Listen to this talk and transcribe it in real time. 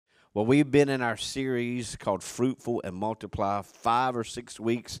Well, we've been in our series called Fruitful and Multiply, 5 or 6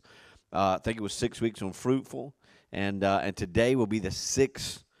 weeks. I think it was 6 weeks on fruitful, and today will be the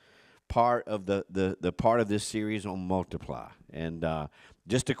sixth part of the part of this series on multiply. And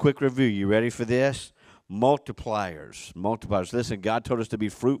just a quick review. You ready for this? Multipliers. Listen, God told us to be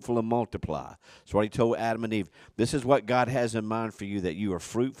fruitful and multiply. That's what He told Adam and Eve. This is what God has in mind for you, that you are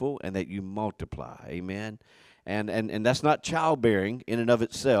fruitful and that you multiply. Amen. And that's not childbearing in and of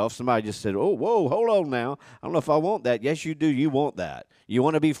itself. Somebody just said, oh, whoa, hold on now. I don't know if I want that. Yes, you do. You want that. You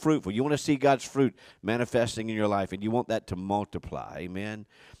want to be fruitful. You want to see God's fruit manifesting in your life, and you want that to multiply. Amen.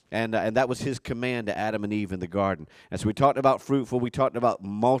 And that was His command to Adam and Eve in the garden. And so we talked about fruitful. We talked about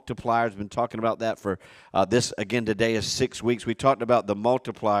multipliers. Been talking about that for this, again, today is 6 weeks. We talked about the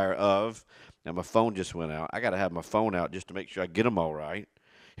multiplier of, now my phone just went out. I got to have my phone out just to make sure I get them all right.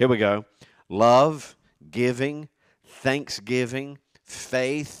 Here we go. Love, giving, thanksgiving,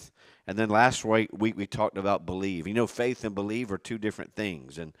 faith, and then last week we talked about believe. You know, faith and believe are two different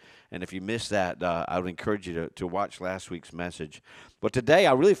things, and if you missed that, I would encourage you to watch last week's message. But today,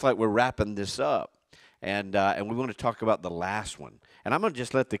 I really feel like we're wrapping this up, and we want to talk about the last one. And I'm going to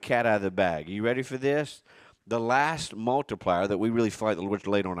just let the cat out of the bag. Are you ready for this? The last multiplier that we really feel like the Lord's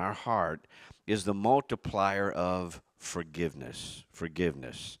laid on our heart is the multiplier of forgiveness.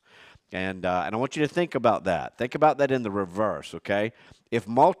 Forgiveness. And I want you to think about that. Think about that in the reverse, okay? If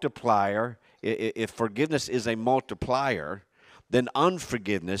forgiveness is a multiplier, then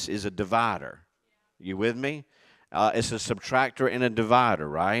unforgiveness is a divider. You with me? It's a subtractor and a divider,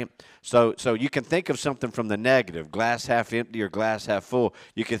 right? So you can think of something from the negative, glass half empty or glass half full.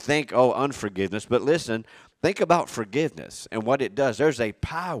 You can think, oh, unforgiveness. But listen, think about forgiveness and what it does. There's a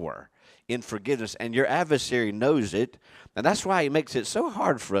power in forgiveness, and your adversary knows it, and that's why he makes it so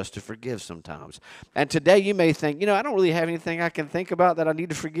hard for us to forgive sometimes. And today you may think, I don't really have anything I can think about that I need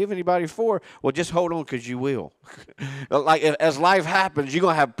to forgive anybody for. Well, just hold on, because you will. As life happens, you're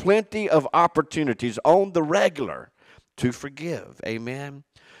going to have plenty of opportunities on the regular to forgive. Amen?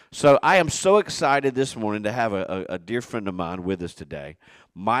 So I am so excited this morning to have a dear friend of mine with us today,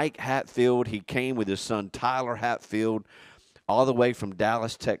 Mike Hatfield. He came with his son, Tyler Hatfield, all the way from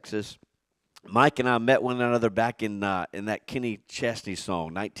Dallas, Texas. Mike and I met one another back in that Kenny Chesney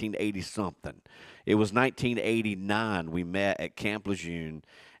song, 1980-something. It was 1989 we met at Camp Lejeune,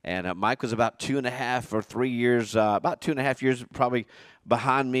 and Mike was about 2.5 or 3 years, about 2.5 years probably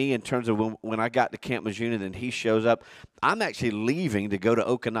behind me in terms of when I got to Camp Lejeune, and then he shows up. I'm actually leaving to go to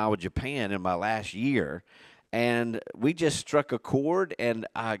Okinawa, Japan in my last year, and we just struck a chord, and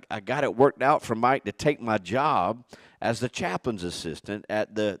I got it worked out for Mike to take my job as the chaplain's assistant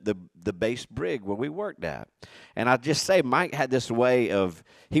at the base brig where we worked at. And I just say, Mike had this way of,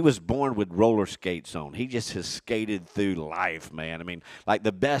 he was born with roller skates on. He just has skated through life, man. I mean, like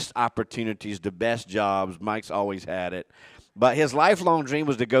the best opportunities, the best jobs, Mike's always had it. But his lifelong dream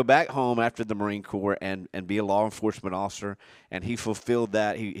was to go back home after the Marine Corps and be a law enforcement officer, and he fulfilled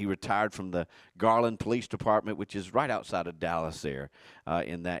that. He retired from the Garland Police Department, which is right outside of Dallas there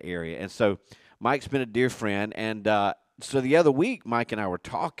in that area. And so Mike's been a dear friend, and so the other week Mike and I were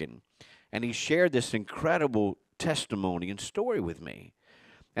talking, and he shared this incredible testimony and story with me.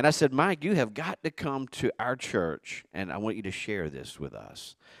 And I said, Mike, you have got to come to our church, and I want you to share this with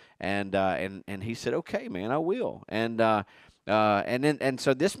us. And he said, okay, man, I will. And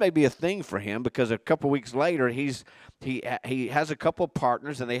so this may be a thing for him, because a couple weeks later he has a couple of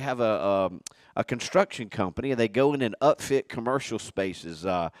partners, and they have a construction company, and they go in and upfit commercial spaces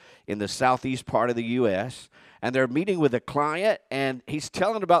in the southeast part of the U.S., and they're meeting with a client, and he's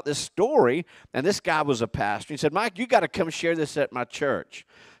telling about this story, and this guy was a pastor. He said, Mike, you got to come share this at my church.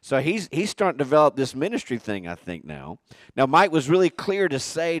 So he's starting to develop this ministry thing, I think, now. Now, Mike was really clear to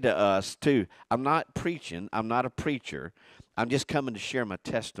say to us, too, I'm not preaching. I'm not a preacher. I'm just coming to share my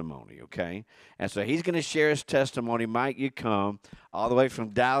testimony, okay? And so he's going to share his testimony. Mike, you come all the way from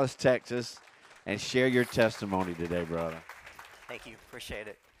Dallas, Texas, and share your testimony today, brother. Thank you. Appreciate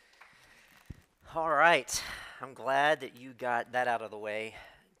it. All right. I'm glad that you got that out of the way,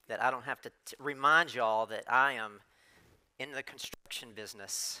 that I don't have to remind y'all that I am in the construction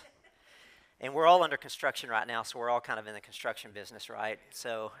business. And we're all under construction right now, so we're all kind of in the construction business, right?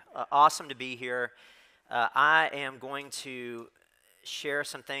 So awesome to be here. I am going to share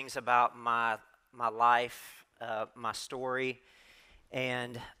some things about my life, my story,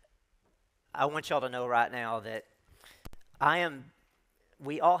 and I want y'all to know right now that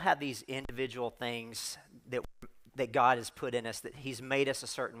we all have these individual things that God has put in us, that He's made us a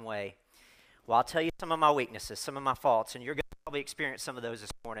certain way. Well, I'll tell you some of my weaknesses, some of my faults, and you're going to probably experience some of those this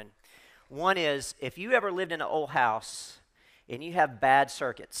morning. One is, if you ever lived in an old house, and you have bad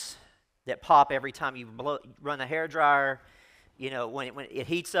circuits that pop every time you run the hair dryer. You know, when it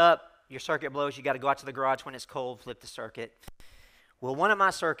heats up, your circuit blows. You got to go out to the garage when it's cold, flip the circuit. Well, one of my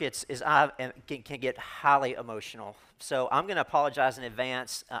circuits is can get highly emotional. So I'm going to apologize in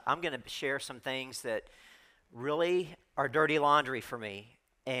advance. I'm going to share some things that really are dirty laundry for me.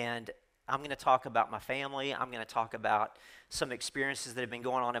 And I'm going to talk about my family. I'm going to talk about some experiences that have been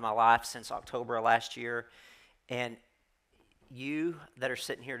going on in my life since October of last year. And you that are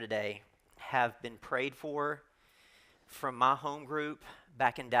sitting here today have been prayed for from my home group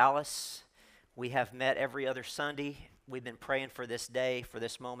back in Dallas. We have met every other Sunday. We've been praying for this day, for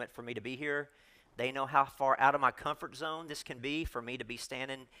this moment, for me to be here. They know how far out of my comfort zone this can be for me to be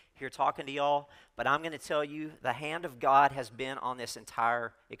standing here talking to y'all. But I'm going to tell you, the hand of God has been on this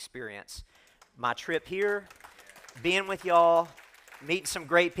entire experience. My trip here, being with y'all, meeting some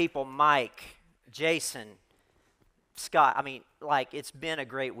great people, Mike, Jason, Scott. I mean, like, it's been a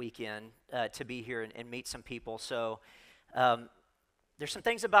great weekend to be here and meet some people. So there's some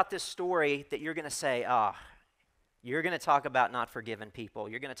things about this story that you're going to say, you're going to talk about not forgiving people.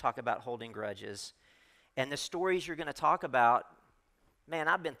 You're going to talk about holding grudges. And the stories you're going to talk about, man,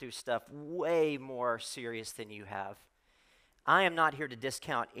 I've been through stuff way more serious than you have. I am not here to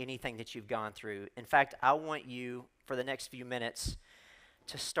discount anything that you've gone through. In fact, I want you, for the next few minutes,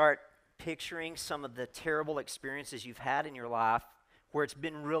 to start picturing some of the terrible experiences you've had in your life where it's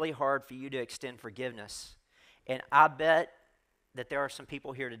been really hard for you to extend forgiveness. And I bet that there are some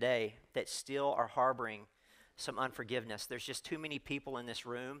people here today that still are harboring some unforgiveness. There's just too many people in this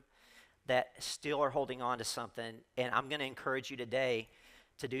room that still are holding on to something. And I'm going to encourage you today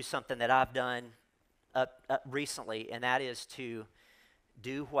to do something that I've done recently, and that is to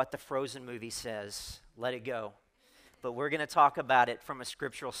do what the Frozen movie says. Let it go. But we're going to talk about it from a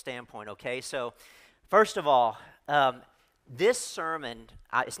scriptural standpoint, okay? So first of all, this sermon,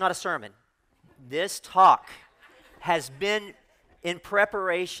 it's not a sermon. This talk has been in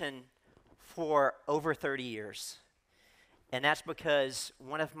preparation for over 30 years. And that's because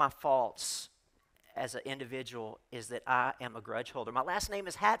one of my faults as an individual is that I am a grudge holder. My last name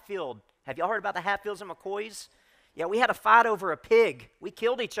is Hatfield. Have y'all heard about the Hatfields and McCoys? Yeah, we had a fight over a pig. We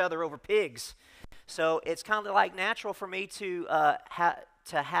killed each other over pigs. So it's kind of like natural for me to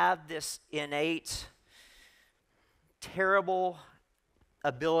have this innate, terrible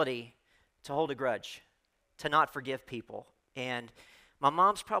ability to hold a grudge, to not forgive people. And my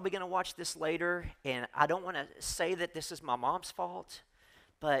mom's probably going to watch this later, and I don't want to say that this is my mom's fault,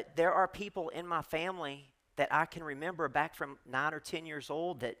 but there are people in my family that I can remember back from 9 or 10 years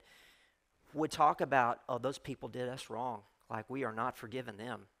old that would talk about, oh, those people did us wrong, like we are not forgiving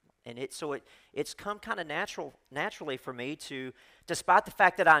them. And it's come kind of naturally for me to, despite the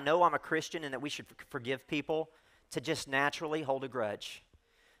fact that I know I'm a Christian and that we should forgive people, to just naturally hold a grudge.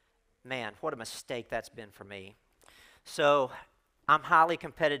 Man, what a mistake that's been for me. So I'm highly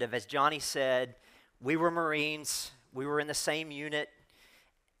competitive. As Johnny said, we were Marines. We were in the same unit.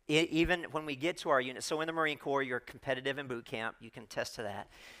 Even when we get to our unit, so in the Marine Corps, you're competitive in boot camp. You can attest to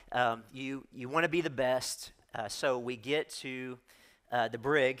that. You want to be the best. So we get to the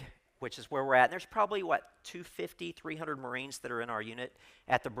brig, which is where we're at. And there's probably, 250, 300 Marines that are in our unit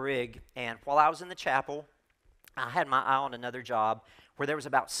at the brig. And while I was in the chapel, I had my eye on another job where there was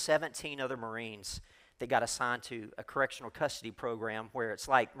about 17 other Marines that got assigned to a correctional custody program where it's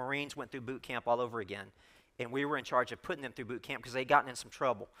like Marines went through boot camp all over again. And we were in charge of putting them through boot camp because they'd gotten in some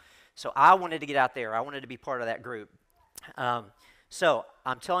trouble. So I wanted to get out there. I wanted to be part of that group. So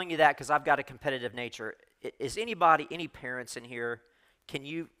I'm telling you that because I've got a competitive nature. Is anybody, any parents in here,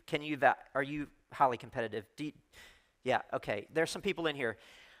 are you highly competitive? Yeah, okay. There's some people in here.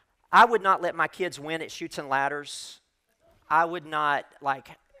 I would not let my kids win at Chutes and Ladders. I would not,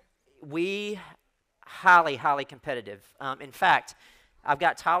 we highly, highly competitive. In fact, I've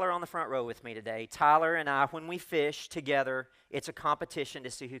got Tyler on the front row with me today. Tyler and I, when we fish together, it's a competition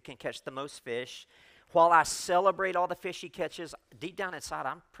to see who can catch the most fish. While I celebrate all the fish he catches, deep down inside,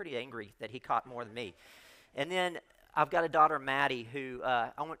 I'm pretty angry that he caught more than me. And then I've got a daughter, Maddie, who,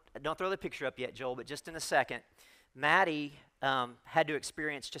 don't throw the picture up yet, Joel, but just in a second. Maddie had to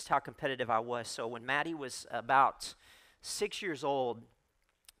experience just how competitive I was. So when Maddie was about 6 years old,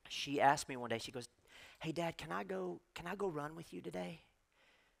 she asked me one day, she goes, "Hey, Dad, can I go run with you today?"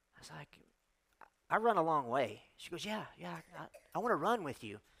 I was like, "I run a long way." She goes, yeah, I want to run with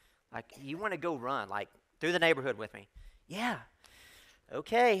you. Like, you want to go run, through the neighborhood with me? Yeah.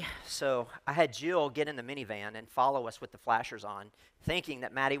 Okay, so I had Jill get in the minivan and follow us with the flashers on, thinking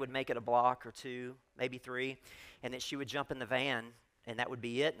that Maddie would make it a block or two, maybe 3, and that she would jump in the van, and that would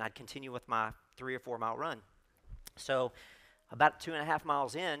be it, and I'd continue with my 3 or 4 mile run. So About 2.5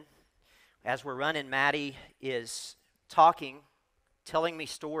 miles in, as we're running, Maddie is talking, telling me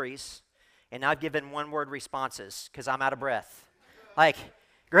stories, and I've given one-word responses because I'm out of breath. Like,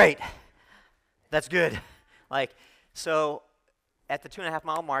 great, that's good. Like, so at the 2.5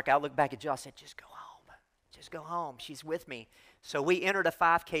 mile mark, I looked back at Jill. I said, just go home. Just go home. She's with me. So we entered a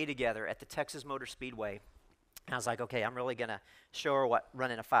 5K together at the Texas Motor Speedway. And I was like, okay, I'm really going to show her what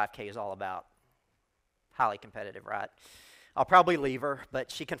running a 5K is all about. Highly competitive, right? I'll probably leave her,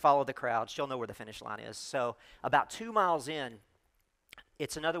 but she can follow the crowd. She'll know where the finish line is. So about 2 miles in,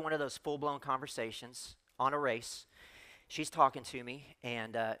 it's another one of those full-blown conversations on a race. She's talking to me,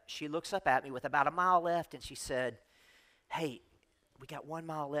 and she looks up at me with about a mile left, and she said, hey, we got 1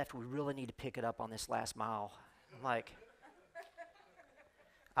 mile left. We really need to pick it up on this last mile. I'm like,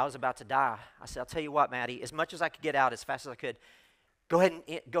 I was about to die. I said, I'll tell you what, Maddie, as much as I could get out as fast as I could, go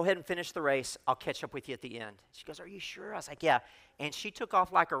ahead and finish the race. I'll catch up with you at the end. She goes, are you sure? I was like, yeah. And she took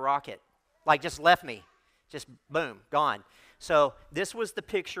off like a rocket, like just left me. Just boom, gone. So this was the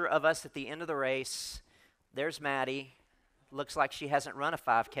picture of us at the end of the race. There's Maddie. Looks like she hasn't run a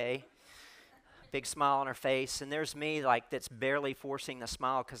 5K. Big smile on her face. And there's me, like, that's barely forcing the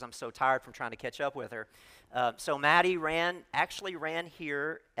smile because I'm so tired from trying to catch up with her. So Maddie actually ran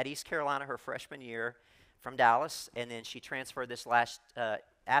here at East Carolina her freshman year from Dallas, and then she transferred this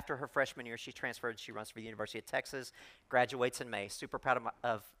after her freshman year, she transferred. She runs for the University of Texas, graduates in May. Super proud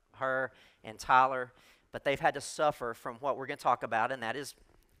of her and Tyler, but they've had to suffer from what we're going to talk about, and that is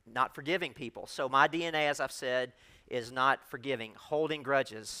not forgiving people. So my DNA, as I've said, is not forgiving, holding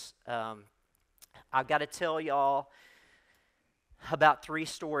grudges. I've got to tell y'all about 3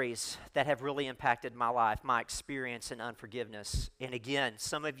 stories that have really impacted my life, my experience in unforgiveness. And again,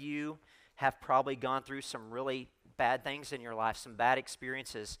 some of you have probably gone through some really bad things in your life, some bad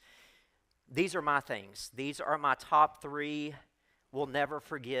experiences. These are my things. These are my top 3 will never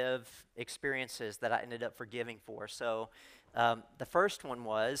forgive experiences that I ended up forgiving for. So the first one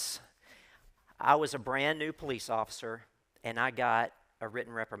was I was a brand new police officer, and I got a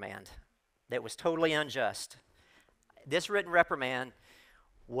written reprimand that was totally unjust. This written reprimand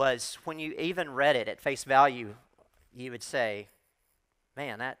was, when you even read it at face value, you would say,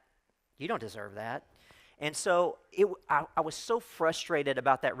 man, you don't deserve that. And so I was so frustrated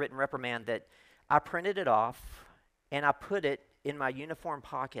about that written reprimand that I printed it off and I put it in my uniform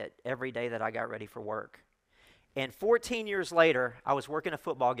pocket every day that I got ready for work. And 14 years later, I was working a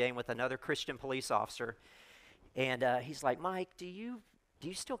football game with another Christian police officer, and he's like, Mike, do you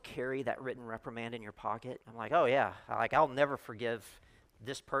still carry that written reprimand in your pocket? I'm like, oh yeah. I'll never forgive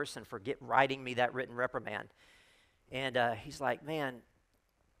this person for writing me that written reprimand. And he's like, man,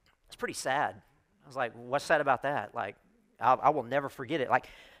 it's pretty sad. I was like, what's sad about that? Like, I will never forget it. Like,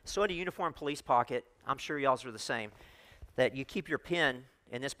 so in a uniform police pocket, I'm sure y'all's are the same, that you keep your pen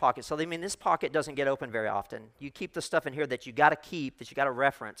in this pocket. So, I mean, this pocket doesn't get open very often. You keep the stuff in here that you got to keep, that you got to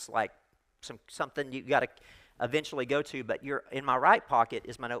reference, like something you got to eventually go to, but in my right pocket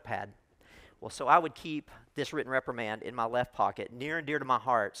is my notepad. Well, so I would keep this written reprimand in my left pocket, near and dear to my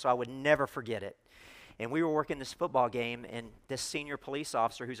heart, so I would never forget it. And we were working this football game, and this senior police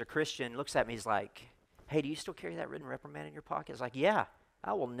officer who's a Christian looks at me, he's like, hey, do you still carry that written reprimand in your pocket? I was like, yeah,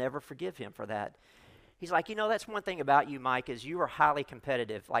 I will never forgive him for that. He's like, that's one thing about you, Mike, is you are highly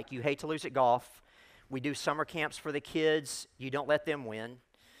competitive. Like, you hate to lose at golf. We do summer camps for the kids. You don't let them win.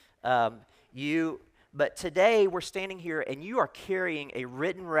 But today we're standing here, and you are carrying a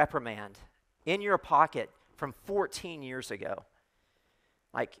written reprimand in your pocket from 14 years ago.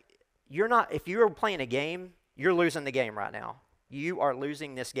 Like, if you're playing a game, you're losing the game right now. You are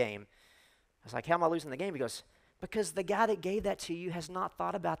losing this game. I was like, how am I losing the game? He goes, because the guy that gave that to you has not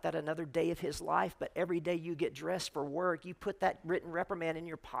thought about that another day of his life, but every day you get dressed for work, you put that written reprimand in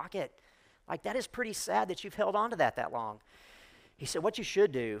your pocket. Like, that is pretty sad that you've held on to that long. He said, what you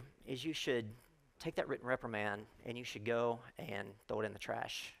should do is you should take that written reprimand and you should go and throw it in the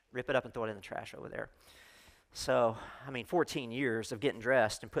trash. Rip it up and throw it in the trash over there. So, 14 years of getting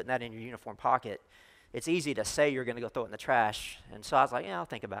dressed and putting that in your uniform pocket, it's easy to say you're going to go throw it in the trash. And so I was like, yeah, I'll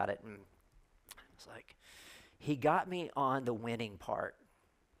think about it. And it's like, he got me on the winning part.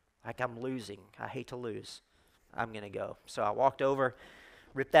 Like, I'm losing. I hate to lose. I'm going to go. So I walked over,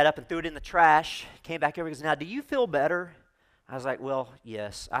 ripped that up and threw it in the trash, came back over and goes, now, do you feel better? I was like, well,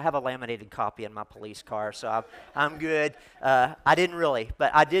 yes. I have a laminated copy in my police car, so I'm good. I didn't really,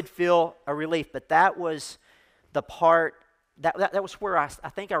 but I did feel a relief. But that was the part, that was where I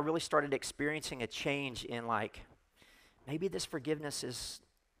think I really started experiencing a change in, like, maybe this forgiveness is,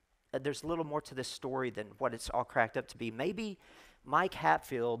 there's a little more to this story than what it's all cracked up to be. Maybe Mike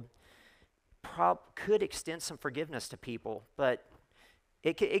Hatfield could extend some forgiveness to people, but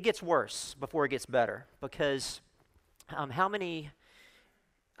it gets worse before it gets better, because how many,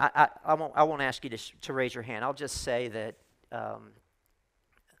 I won't ask you to raise your hand. I'll just say that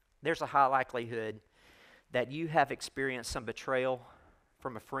there's a high likelihood that you have experienced some betrayal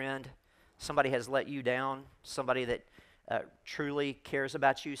from a friend. Somebody has let you down, somebody that truly cares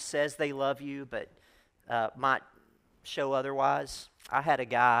about you, says they love you, but might show otherwise. I had a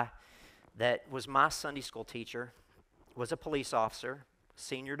guy that was my Sunday school teacher, was a police officer,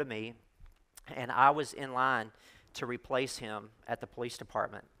 senior to me, and I was in line to replace him at the police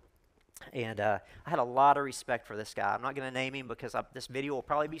department. And I had a lot of respect for this guy. I'm not going to name him because this video will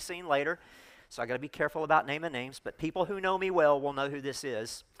probably be seen later, so I got to be careful about naming names. But people who know me well will know who this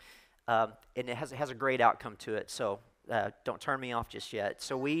is, and it has a great outcome to it. So don't turn me off just yet.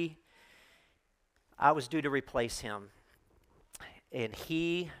 So I was due to replace him, and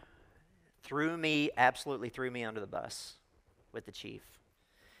he absolutely threw me under the bus with the chief,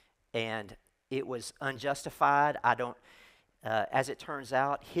 and it was unjustified. As it turns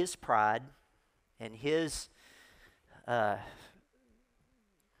out, his pride and his, I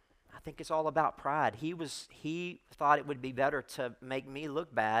think it's all about pride. He thought it would be better to make me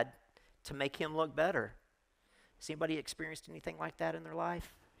look bad, to make him look better. Has anybody experienced anything like that in their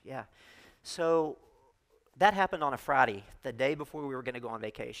life? Yeah. So that happened on a Friday, the day before we were going to go on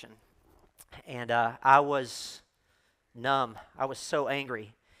vacation. And I was numb. I was so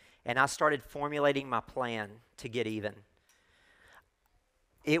angry. And I started formulating my plan to get even.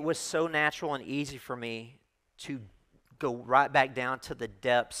 It was so natural and easy for me to go right back down to the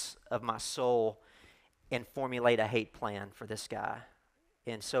depths of my soul and formulate a hate plan for this guy.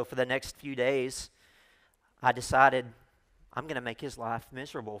 And so for the next few days, I decided I'm going to make his life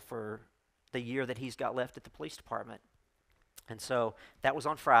miserable for the year that he's got left at the police department. And so that was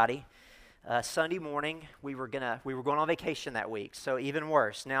on Friday. Sunday morning, we were going on vacation that week, so even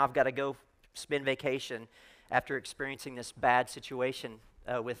worse. Now I've got to go spend vacation after experiencing this bad situation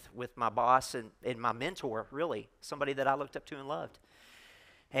with my boss and my mentor, really, somebody that I looked up to and loved.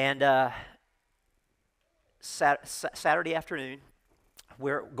 And Saturday afternoon,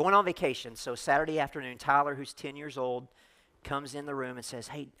 we're going on vacation. So Saturday afternoon, Tyler, who's 10 years old, comes in the room and says,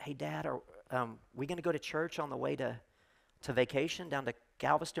 hey, Dad, are we going to go to church on the way to vacation down to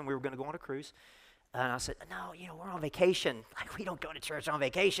Galveston? We were going to go on a cruise. And I said, no, we're on vacation. Like, we don't go to church on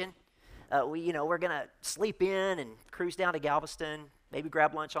vacation. We're going to sleep in and cruise down to Galveston, maybe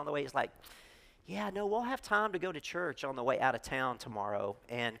grab lunch on the way. He's like, yeah, no, we'll have time to go to church on the way out of town tomorrow.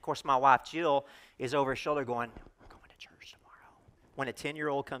 And, of course, my wife, Jill, is over his shoulder going, we're going to church tomorrow. When a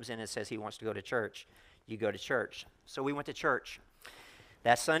 10-year-old comes in and says he wants to go to church, you go to church. So we went to church.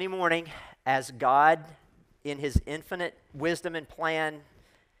 That Sunday morning, as God, in his infinite wisdom and plan,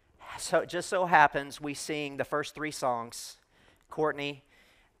 so just so happens we sing the first 3 songs. Courtney,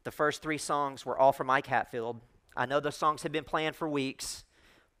 the first 3 songs were all for Mike Hatfield. I know the songs had been planned for weeks,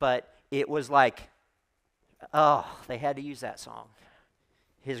 but it was like, they had to use that song.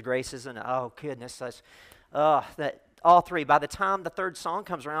 His grace is oh goodness, that all 3. By the time the 3rd song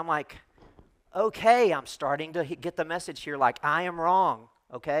comes around, I'm like, okay, I'm starting to get the message here. Like, I am wrong.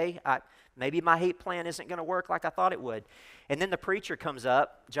 Okay, maybe my hate plan isn't going to work like I thought it would. And then the preacher comes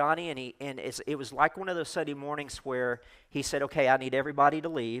up, Johnny, and it was like one of those Sunday mornings where he said, okay, I need everybody to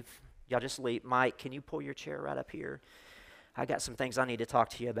leave. Y'all just leave. Mike, can you pull your chair right up here? I got some things I need to talk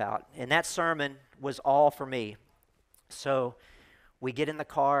to you about. And that sermon was all for me. So we get in the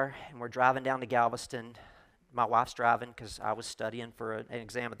car, and we're driving down to Galveston. My wife's driving because I was studying for an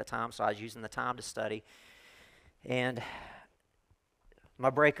exam at the time, so I was using the time to study. And my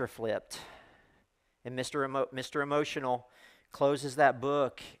breaker flipped, and Mr. Emotional closes that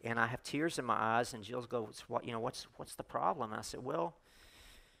book, and I have tears in my eyes, and Jill goes, what's the problem? And I said, well,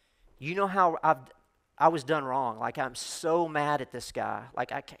 you know how I was done wrong. Like, I'm so mad at this guy.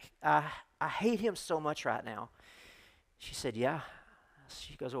 Like, I hate him so much right now. She said, yeah.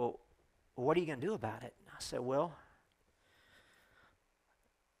 She goes, well, what are you going to do about it? I said, well,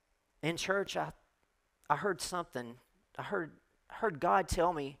 in church, I heard something. I heard God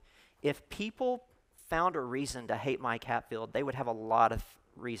tell me if people found a reason to hate Mike Hatfield, they would have a lot of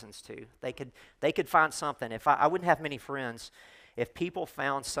reasons to. They could find something. If I wouldn't have many friends if people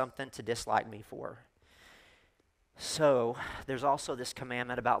found something to dislike me for. So there's also this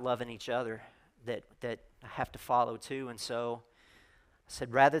commandment about loving each other that I have to follow too. And so I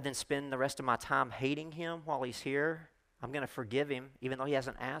said, rather than spend the rest of my time hating him while he's here, I'm going to forgive him, even though he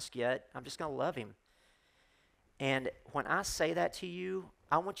hasn't asked yet. I'm just going to love him. And when I say that to you,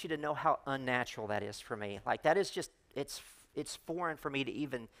 I want you to know how unnatural that is for me. Like, that is just, it's it's foreign for me to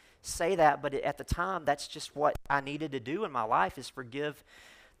even say that, but at the time, that's just what I needed to do in my life, is forgive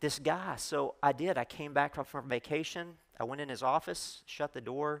this guy. So I did. I came back from vacation. I went in his office, shut the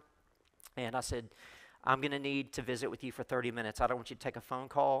door, and I said, I'm going to need to visit with you for 30 minutes. I don't want you to take a phone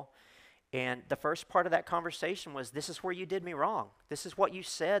call. And the first part of that conversation was, this is where you did me wrong. This is what you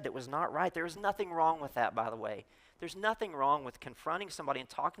said that was not right. There was nothing wrong with that, by the way. There's nothing wrong with confronting somebody and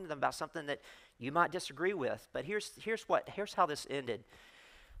talking to them about something that you might disagree with. But here's how this ended.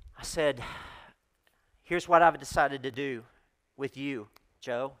 I said, here's what I've decided to do with you,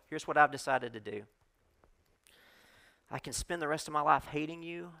 Joe. Here's what I've decided to do. I can spend the rest of my life hating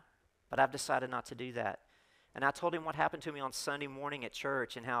you, but I've decided not to do that. And I told him what happened to me on Sunday morning at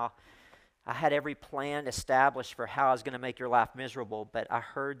church and how I had every plan established for how I was going to make your life miserable, but I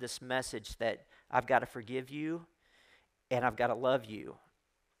heard this message that I've got to forgive you and I've got to love you.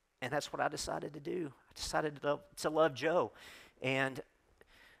 And that's what I decided to do. I decided to love Joe. And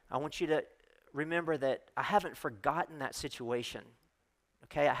I want you to remember that I haven't forgotten that situation,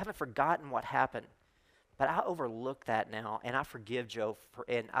 okay? I haven't forgotten what happened, but I overlook that now, and I forgive Joe,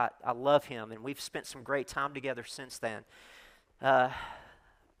 and I love him, and we've spent some great time together since then. The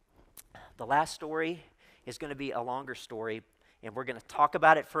last story is going to be a longer story, and we're going to talk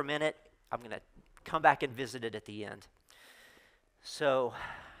about it for a minute. I'm going to come back and visit it at the end. So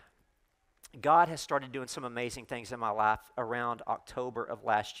God has started doing some amazing things in my life around October of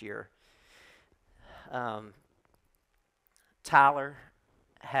last year. Tyler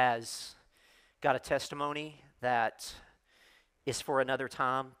has got a testimony that is for another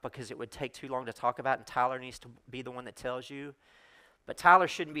time because it would take too long to talk about, and Tyler needs to be the one that tells you. But Tyler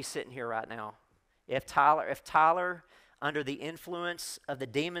shouldn't be sitting here right now. If Tyler, under the influence of the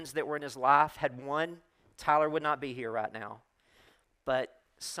demons that were in his life, had won, Tyler would not be here right now. But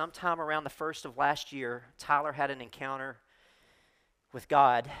sometime around the first of last year, Tyler had an encounter with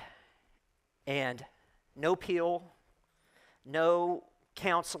God, and no pill, no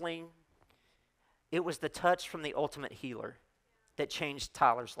counseling. It was the touch from the ultimate healer that changed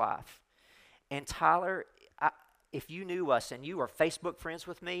Tyler's life. And Tyler, if you knew us and you were Facebook friends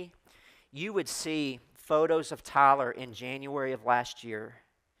with me, you would see photos of Tyler in January of last year.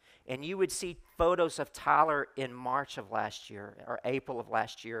 And you would see photos of Tyler in March of last year or April of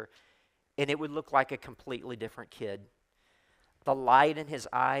last year, and it would look like a completely different kid. The light in his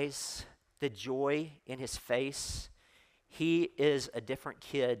eyes, the joy in his face, he is a different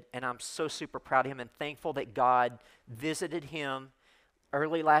kid, and I'm so super proud of him and thankful that God visited him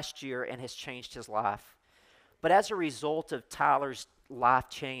early last year and has changed his life. But as a result of Tyler's life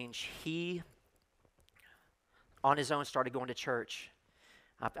change, he, on his own, started going to church.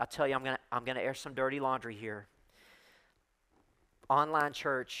 I'll tell you, I'm gonna air some dirty laundry here. Online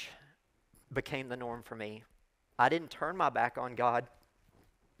church became the norm for me. I didn't turn my back on God,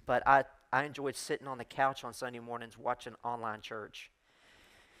 but I enjoyed sitting on the couch on Sunday mornings watching online church.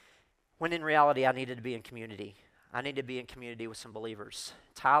 When in reality, I needed to be in community. I needed to be in community with some believers.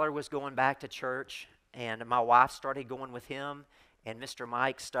 Tyler was going back to church, and my wife started going with him. And Mr.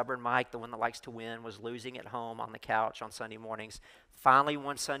 Mike, stubborn Mike, the one that likes to win, was losing at home on the couch on Sunday mornings. Finally,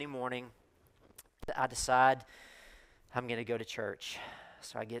 one Sunday morning, I decide I'm going to go to church.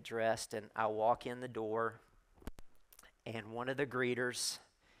 So I get dressed, and I walk in the door, and one of the greeters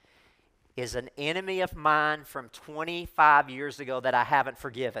is an enemy of mine from 25 years ago that I haven't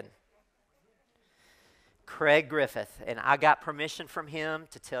forgiven. Craig Griffith. And I got permission from him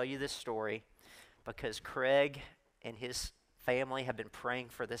to tell you this story because Craig and his family have been praying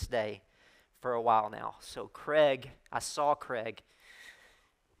for this day for a while now. So Craig, I saw Craig,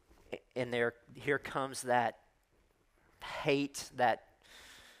 and here comes that hate, that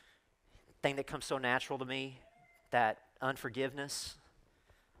thing that comes so natural to me, that unforgiveness.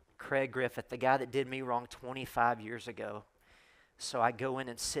 Craig Griffith, the guy that did me wrong 25 years ago. So I go in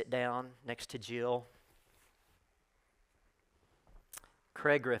and sit down next to Jill.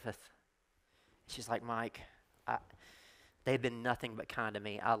 Craig Griffith. She's like, Mike, they've been nothing but kind to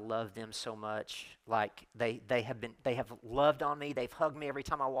me. I love them so much. Like they have loved on me. They've hugged me every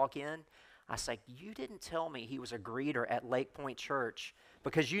time I walk in. I say, you didn't tell me he was a greeter at Lake Point Church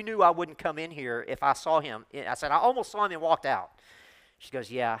because you knew I wouldn't come in here if I saw him. I said, I almost saw him and walked out. She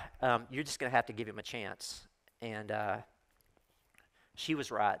goes, yeah, you're just going to have to give him a chance. And she was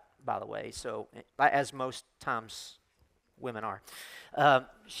right, by the way. So as most times women are.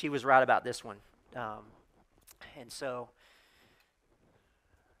 She was right about this one. And so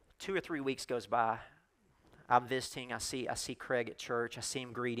 2 or 3 weeks goes by. I'm visiting. I see Craig at church. I see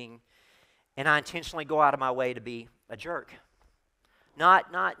him greeting. And I intentionally go out of my way to be a jerk. Not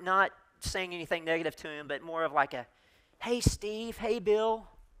saying anything negative to him, but more of like a, Hey, Steve. Hey, Bill.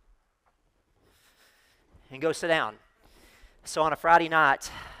 And go sit down. So on a Friday night,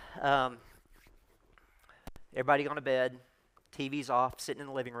 everybody gone to bed, TV's off, sitting in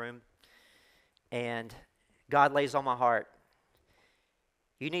the living room, and God lays on my heart,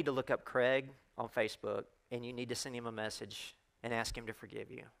 you need to look up Craig on Facebook, and you need to send him a message and ask him to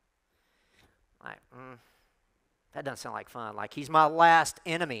forgive you. Like, that doesn't sound like fun. Like, he's my last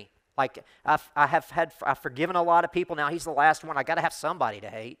enemy. Like, I've forgiven a lot of people. Now he's the last one. I got to have somebody to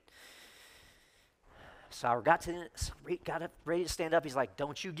hate. So I got ready to stand up. He's like,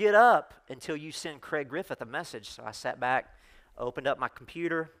 don't you get up until you send Craig Griffith a message. So I sat back, opened up my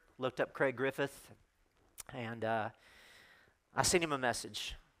computer, looked up Craig Griffith, and I sent him a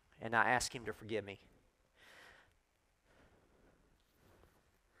message, and I asked him to forgive me.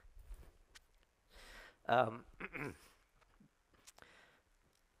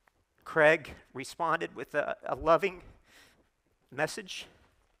 Craig responded with a loving message,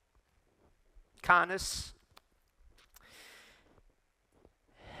 kindness.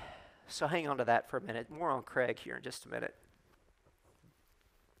 So hang on to that for a minute. More on Craig here in just a minute.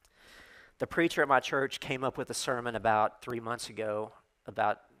 The preacher at my church came up with a sermon about 3 months ago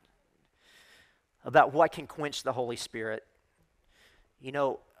about what can quench the Holy Spirit. You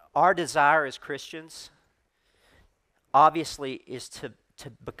know, our desire as Christians, obviously, is to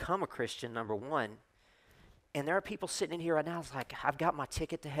become a Christian, number one. And there are people sitting in here right now, it's like, I've got my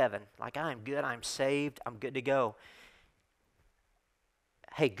ticket to heaven. Like, I'm good, I'm saved, I'm good to go.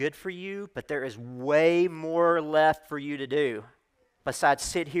 Hey, good for you, but there is way more left for you to do besides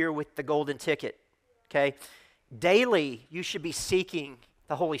sit here with the golden ticket, okay? Daily, you should be seeking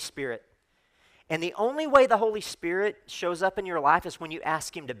the Holy Spirit. And the only way the Holy Spirit shows up in your life is when you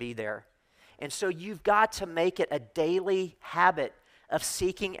ask him to be there. And so you've got to make it a daily habit of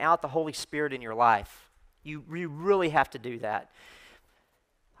seeking out the Holy Spirit in your life. You really have to do that.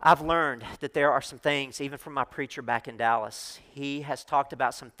 I've learned that there are some things, even from my preacher back in Dallas, he has talked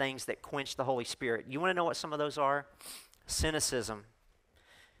about some things that quench the Holy Spirit. You want to know what some of those are? Cynicism,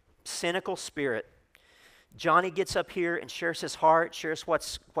 cynical spirit. Johnny gets up here and shares his heart, shares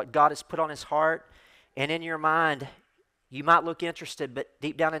what God has put on his heart, and in your mind, you might look interested, but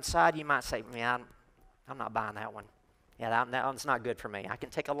deep down inside, you might say, man, I'm not buying that one. Yeah, that one's not good for me. I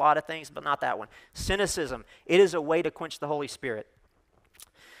can take a lot of things, but not that one. Cynicism, it is a way to quench the Holy Spirit.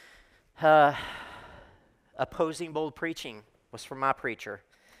 Opposing bold preaching was from my preacher.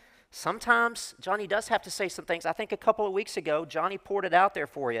 Sometimes Johnny does have to say some things. I think a couple of weeks ago, Johnny poured it out there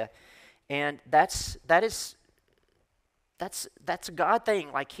for you. And that's a God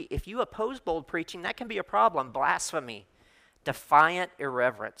thing. Like, if you oppose bold preaching, that can be a problem. Blasphemy, defiant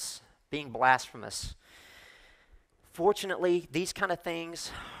irreverence, being blasphemous. Fortunately, these kind of things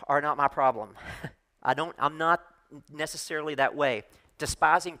are not my problem. I'm not necessarily that way.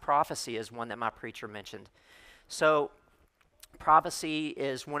 Despising prophecy is one that my preacher mentioned. So prophecy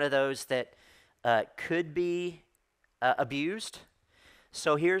is one of those that could be abused.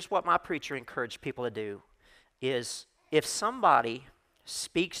 So here's what my preacher encouraged people to do is if somebody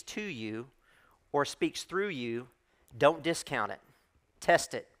speaks to you or speaks through you, don't discount it.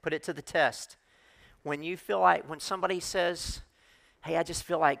 Test it. Put it to the test. When you feel like, when somebody says, hey, I just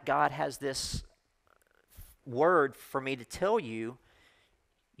feel like God has this word for me to tell you,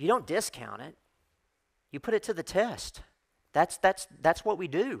 you don't discount it. You put it to the test. That's what we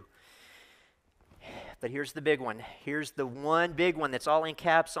do. But here's the big one. Here's the one big one that's all in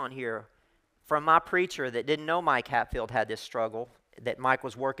caps on here. From my preacher that didn't know Mike Hatfield had this struggle, that Mike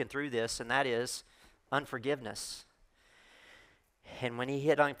was working through this, and that is unforgiveness. And when he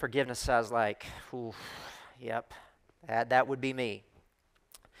hit unforgiveness, I was like, ooh, yep, that would be me.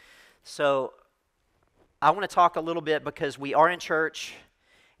 So I want to talk a little bit because we are in church,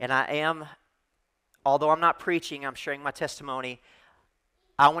 and although I'm not preaching, I'm sharing my testimony.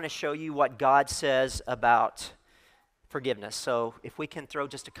 I want to show you what God says about forgiveness. So if we can throw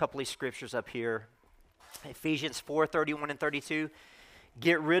just a couple of scriptures up here. Ephesians 4:31 and 32.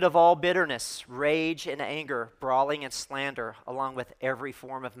 Get rid of all bitterness, rage and anger, brawling and slander, along with every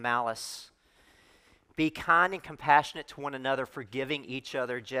form of malice. Be kind and compassionate to one another, forgiving each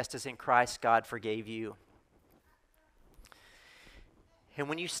other, just as in Christ God forgave you. And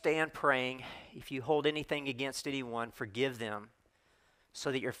when you stand praying, if you hold anything against anyone, forgive them, so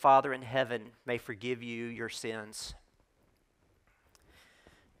that your Father in heaven may forgive you your sins.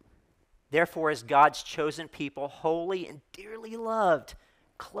 Therefore, as God's chosen people, holy and dearly loved,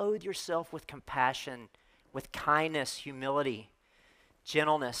 clothe yourself with compassion, with kindness, humility,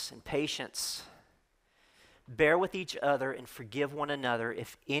 gentleness, and patience. Bear with each other and forgive one another.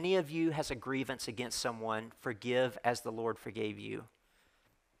 If any of you has a grievance against someone, forgive as the Lord forgave you.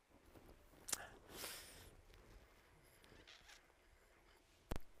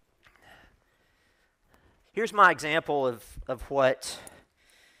 Here's my example of what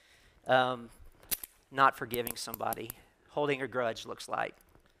not forgiving somebody, holding a grudge looks like.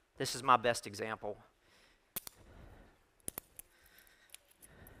 This is my best example.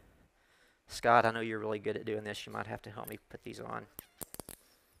 Scott, I know you're really good at doing this. You might have to help me put these on.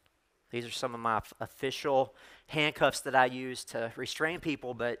 These are some of my official handcuffs that I use to restrain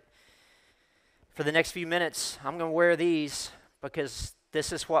people, but for the next few minutes, I'm going to wear these because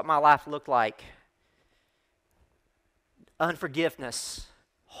this is what my life looked like. Unforgiveness,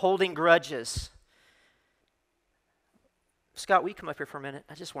 holding grudges. Scott, will you come up here for a minute?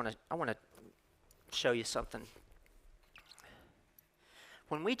 I want to show you something.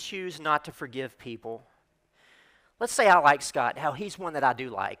 When we choose not to forgive people, let's say I like Scott, how he's one that I do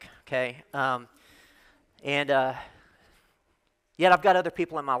like, okay? Yet I've got other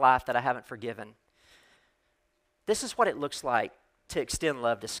people in my life that I haven't forgiven. This is what it looks like to extend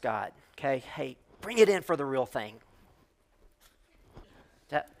love to Scott, okay? Hey, bring it in for the real thing.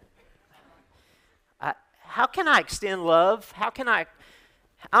 How can I extend love?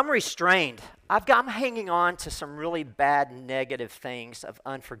 I'm restrained. I'm hanging on to some really bad negative things of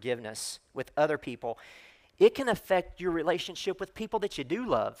unforgiveness with other people. It can affect your relationship with people that you do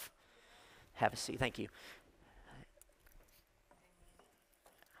love. Have a seat. Thank you.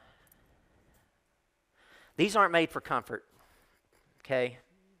 These aren't made for comfort, okay?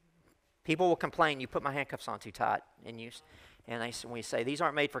 People will complain, you put my handcuffs on too tight, and we say, these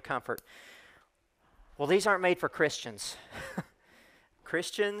aren't made for comfort. Well, these aren't made for Christians.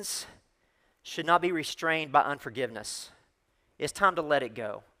 Christians should not be restrained by unforgiveness. It's time to let it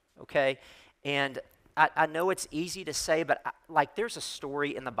go, okay? And I know it's easy to say, but there's a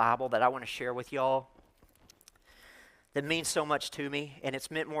story in the Bible that I want to share with y'all that means so much to me, and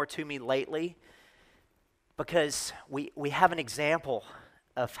it's meant more to me lately because we have an example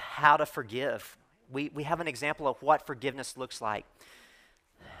of how to forgive. We have an example of what forgiveness looks like.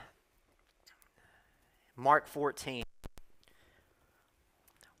 Mark 14.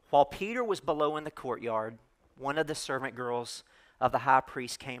 While Peter was below in the courtyard, one of the servant girls of the high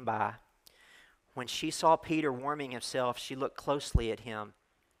priest came by. When she saw Peter warming himself, she looked closely at him.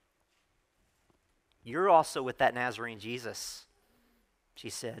 "You're also with that Nazarene Jesus," she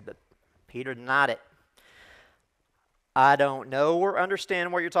said, but Peter denied it. "I don't know or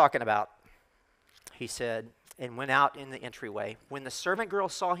understand what you're talking about," he said, and went out in the entryway. When the servant girl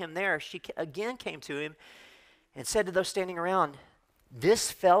saw him there, she again came to him and said to those standing around, "This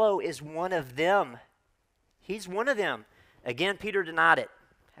fellow is one of them. He's one of them." Again, Peter denied it.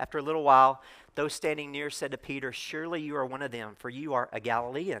 After a little while, those standing near said to Peter, "Surely you are one of them, for you are a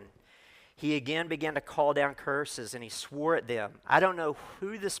Galilean." He again began to call down curses, and he swore at them, "I don't know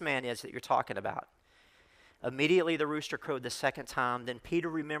who this man is that you're talking about." Immediately the rooster crowed the second time. Then Peter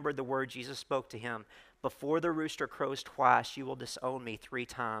remembered the word Jesus spoke to him, "Before the rooster crows twice, you will disown me 3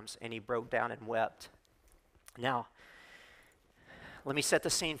 times." And he broke down and wept. Now, let me set the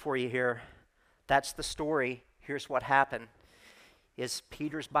scene for you here. That's the story. Here's what happened. Is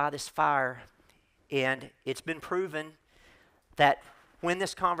Peter's by this fire, and it's been proven that when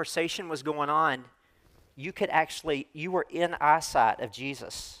this conversation was going on, you were in eyesight of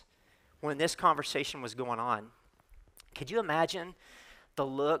Jesus when this conversation was going on. Could you imagine the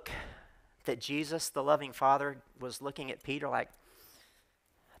look that Jesus, the loving Father, was looking at Peter like,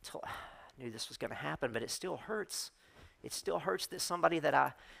 I knew this was going to happen, but it still hurts. It still hurts that somebody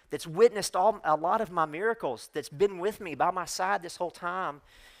that's witnessed a lot of my miracles, that's been with me by my side this whole time,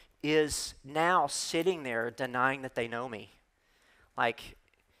 is now sitting there denying that they know me. Like,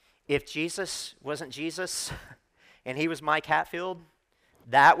 if Jesus wasn't Jesus and he was Mike Hatfield,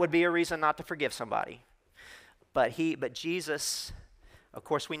 that would be a reason not to forgive somebody. But Jesus, of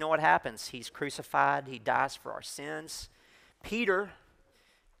course, we know what happens. He's crucified. He dies for our sins. Peter,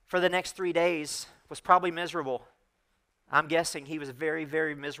 for the next 3 days, was probably miserable. I'm guessing he was a very,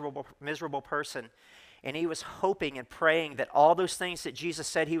 very miserable person. And he was hoping and praying that all those things that Jesus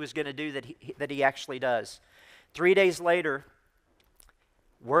said he was going to do, that he actually does. 3 days later,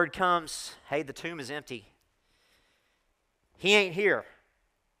 word comes, hey, the tomb is empty. He ain't here.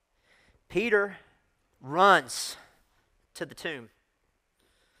 Peter runs to the tomb.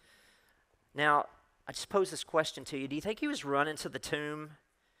 Now, I just pose this question to you. Do you think he was running to the tomb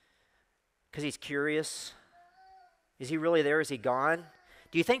because he's curious? Is he really there? Is he gone?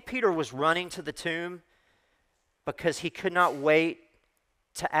 Do you think Peter was running to the tomb because he could not wait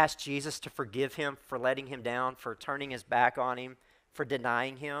to ask Jesus to forgive him for letting him down, for turning his back on him, for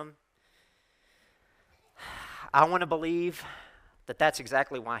denying him. I want to believe that that's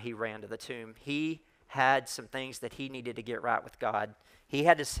exactly why he ran to the tomb. He had some things that he needed to get right with God. He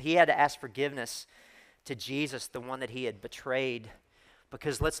had to ask forgiveness to Jesus, the one that he had betrayed.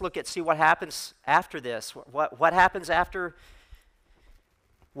 Because let's see what happens after this. What happens after?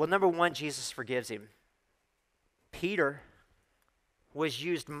 Well, number one, Jesus forgives him. Peter was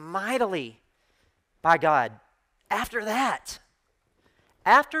used mightily by God after that.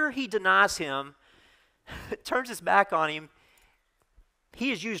 After he denies him, turns his back on him,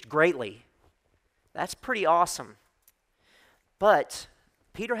 he is used greatly. That's pretty awesome. But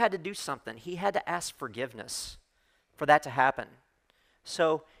Peter had to do something. He had to ask forgiveness for that to happen.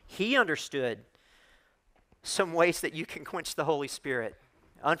 So he understood some ways that you can quench the Holy Spirit.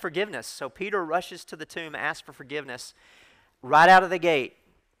 Unforgiveness. So Peter rushes to the tomb, asks for forgiveness. Right out of the gate,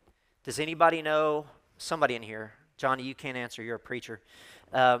 does anybody know, somebody in here, Johnny, you can't answer, you're a preacher.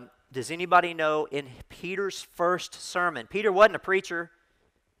 Does anybody know in Peter's first sermon, Peter wasn't a preacher,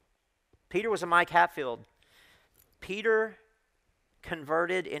 Peter was a Mike Hatfield. Peter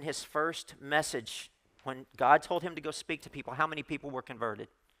converted in his first message when God told him to go speak to people. How many people were converted?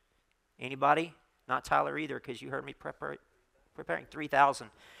 Anybody? Not Tyler either, because you heard me preparing 3,000.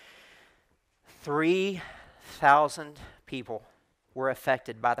 3,000 people were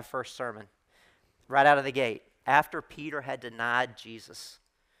affected by the first sermon right out of the gate after Peter had denied Jesus.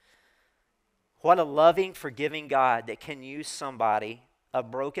 What a loving, forgiving God that can use somebody, a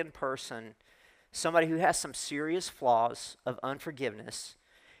broken person, somebody who has some serious flaws of unforgiveness,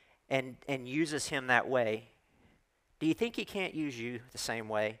 and uses him that way. Do you think he can't use you the same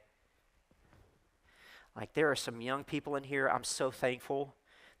way? Like, there are some young people in here. I'm so thankful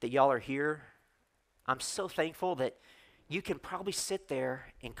that y'all are here. I'm so thankful that you can probably sit there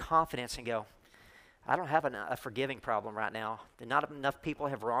in confidence and go, I don't have a forgiving problem right now. Not enough people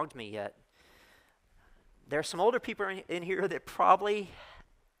have wronged me yet. There are some older people in here that probably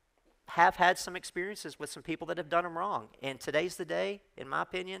have had some experiences with some people that have done them wrong. And today's the day, in my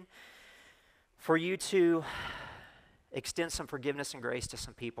opinion, for you to extend some forgiveness and grace to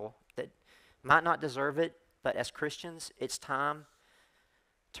some people that might not deserve it, but as Christians, it's time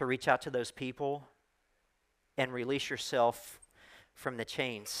to reach out to those people and release yourself from the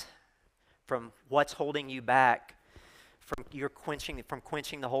chains, from what's holding you back, from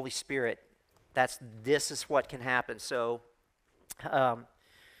quenching the Holy Spirit. This is what can happen. So,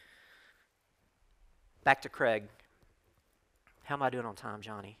 back to Craig. How am I doing on time,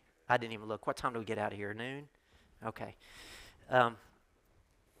 Johnny? I didn't even look. What time do we get out of here? Noon? Okay.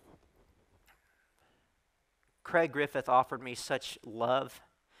 Craig Griffith offered me such love.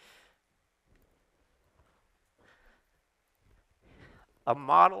 A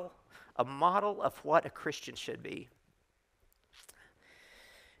model of what a Christian should be.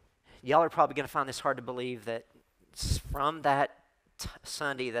 Y'all are probably going to find this hard to believe that from that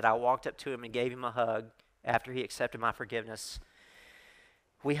Sunday that I walked up to him and gave him a hug after he accepted my forgiveness.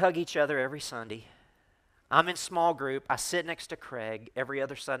 We hug each other every Sunday. I'm in small group. I sit next to Craig every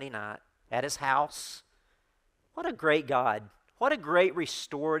other Sunday night at his house. What a great God. What a great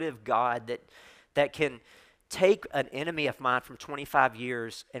restorative God that can take an enemy of mine from 25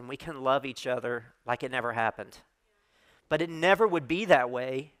 years and we can love each other like it never happened. But it never would be that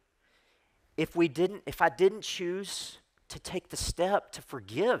way if I didn't choose to take the step to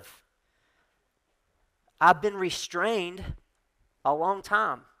forgive. I've been restrained a long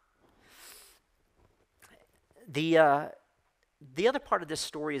time. The other part of this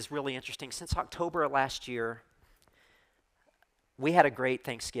story is really interesting. Since October of last year, we had a great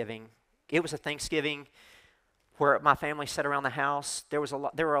Thanksgiving. It was a Thanksgiving where my family sat around the house. There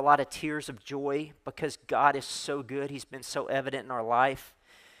were a lot of tears of joy because God is so good. He's been so evident in our life.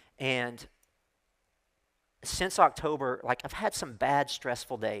 And since October, I've had some bad,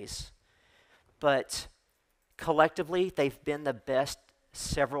 stressful days. But collectively, they've been the best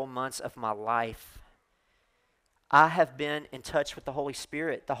several months of my life. I have been in touch with the Holy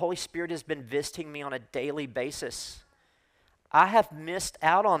Spirit. The Holy Spirit has been visiting me on a daily basis. I have missed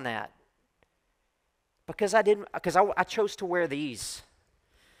out on that because I chose to wear these.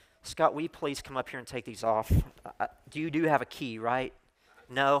 Scott, will you please come up here and take these off? You do have a key, right?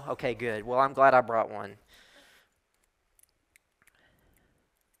 No? Okay, good. Well, I'm glad I brought one.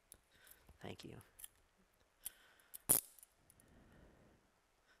 Thank you.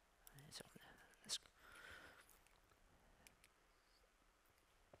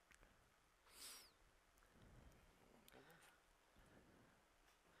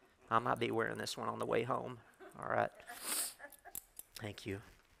 I might be wearing this one on the way home. All right. Thank you.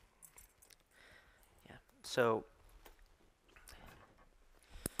 Yeah. So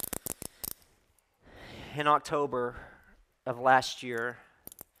in October of last year,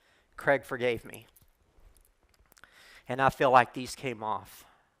 Craig forgave me. And I feel like these came off.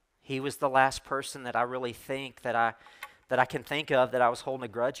 He was the last person that I really think that I can think of that I was holding a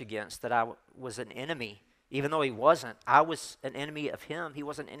grudge against, that was an enemy. Even though he wasn't, I was an enemy of him. He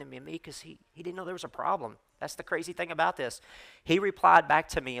wasn't an enemy of me because he didn't know there was a problem. That's the crazy thing about this. He replied back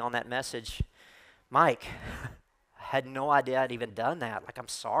to me on that message, Mike, I had no idea I'd even done that. Like, I'm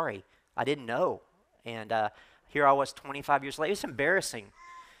sorry. I didn't know. And here I was 25 years later. It's embarrassing.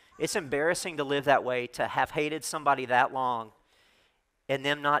 It's embarrassing to live that way, to have hated somebody that long and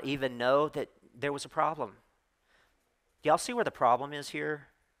them not even know that there was a problem. Y'all see where the problem is here?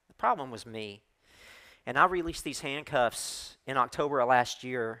 The problem was me. And I released these handcuffs in October of last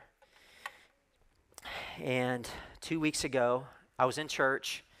year. And 2 weeks ago, I was in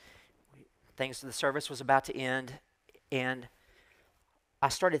church. The service was about to end. And I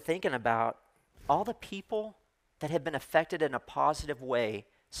started thinking about all the people that had been affected in a positive way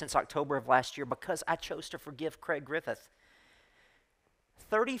since October of last year because I chose to forgive Craig Griffith.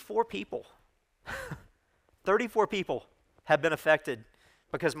 34 people. 34 people have been affected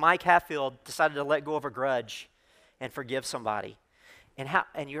because Mike Hatfield decided to let go of a grudge and forgive somebody.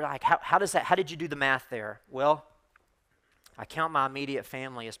 And you're like, how did you do the math there? Well, I count my immediate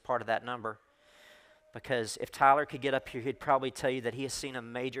family as part of that number. Because if Tyler could get up here, he'd probably tell you that he has seen a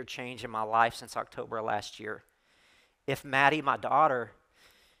major change in my life since October of last year. If Maddie, my daughter,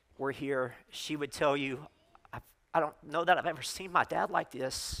 were here, she would tell you, I don't know that I've ever seen my dad like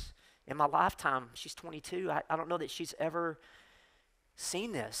this in my lifetime. She's 22. I don't know that she's ever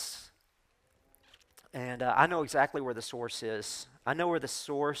seen this. And I know exactly where the source is. I know where the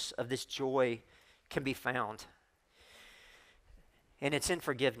source of this joy can be found. And it's in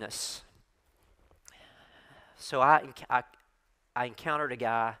forgiveness. So I encountered a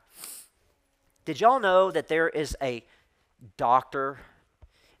guy. Did y'all know that there is a doctor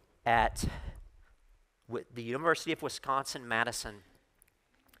at the University of Wisconsin-Madison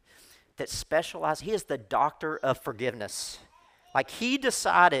that specializes, he is the doctor of forgiveness. Like, he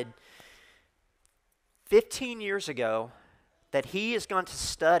decided 15 years ago that he is going to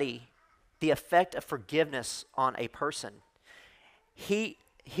study the effect of forgiveness on a person.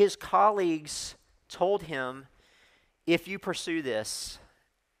 His colleagues told him, if you pursue this,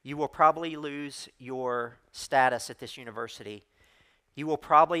 you will probably lose your status at this university. You will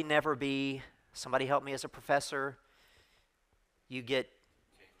probably never be, somebody help me, as a professor, you get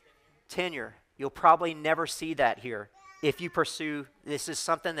tenure. You'll probably never see that here if you pursue, this is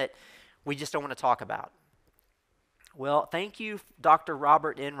something that we just don't want to talk about. Well, thank you, Dr.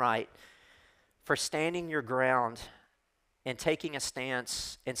 Robert Enright, for standing your ground and taking a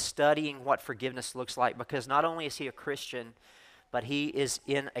stance and studying what forgiveness looks like, because not only is he a Christian, but he is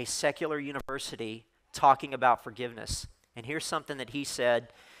in a secular university talking about forgiveness. And here's something that he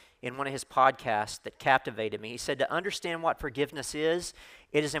said in one of his podcasts that captivated me. He said, to understand what forgiveness is,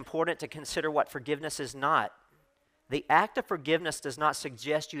 it is important to consider what forgiveness is not. The act of forgiveness does not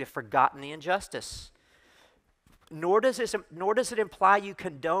suggest you have forgotten the injustice, nor does it imply you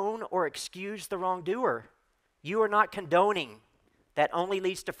condone or excuse the wrongdoer. You are not condoning. That only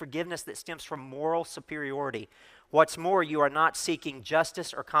leads to forgiveness that stems from moral superiority. What's more, you are not seeking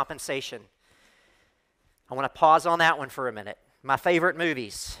justice or compensation. I want to pause on that one for a minute. My favorite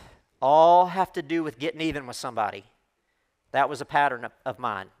movies all have to do with getting even with somebody. That was a pattern of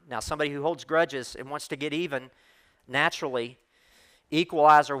mine. Now, somebody who holds grudges and wants to get even, naturally,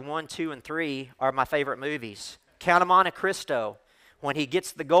 Equalizer 1, 2, and 3 are my favorite movies. Count of Monte Cristo, when he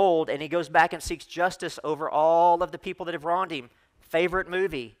gets the gold and he goes back and seeks justice over all of the people that have wronged him. Favorite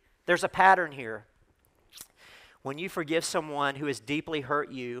movie. There's a pattern here. When you forgive someone who has deeply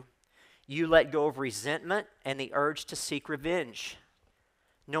hurt you, you let go of resentment and the urge to seek revenge.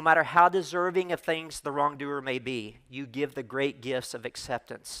 No matter how deserving of things the wrongdoer may be, you give the great gifts of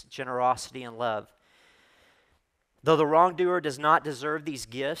acceptance, generosity, and love. Though the wrongdoer does not deserve these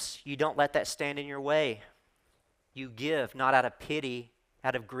gifts, you don't let that stand in your way. You give not out of pity,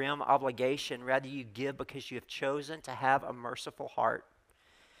 out of grim obligation. Rather, you give because you have chosen to have a merciful heart.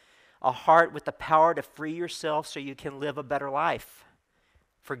 A heart with the power to free yourself so you can live a better life.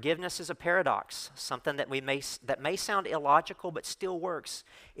 Forgiveness is a paradox, something that may sound illogical but still works.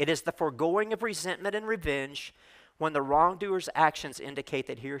 It is the foregoing of resentment and revenge when the wrongdoer's actions indicate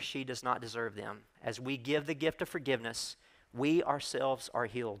that he or she does not deserve them. As we give the gift of forgiveness, we ourselves are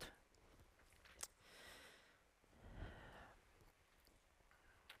healed.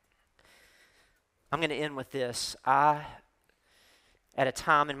 I'm going to end with this. at a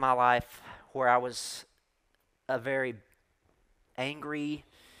time in my life where I was a very angry,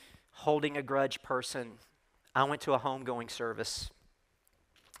 holding a grudge person. I went to a homegoing service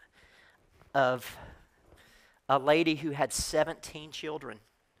of a lady who had 17 children.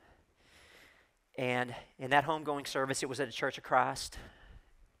 And in that homegoing service, it was at a Church of Christ.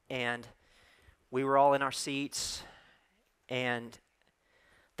 And we were all in our seats. And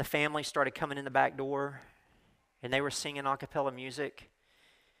the family started coming in the back door. And they were singing a cappella music.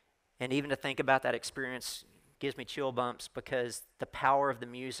 And even to think about that experience gives me chill bumps because the power of the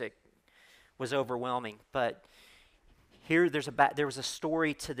music was overwhelming. But here there was a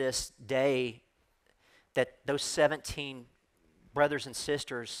story to this day that those 17 brothers and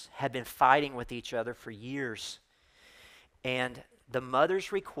sisters had been fighting with each other for years. And the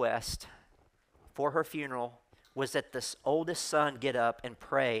mother's request for her funeral was that this oldest son get up and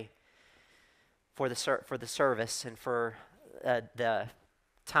pray for the service and for the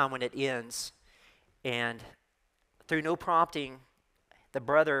time when it ends. And through no prompting, the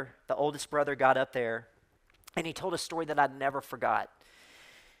oldest brother got up there, and he told a story that I never forgot.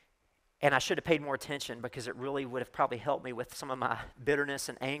 And I should have paid more attention because it really would have probably helped me with some of my bitterness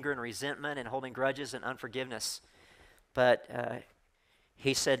and anger and resentment and holding grudges and unforgiveness. But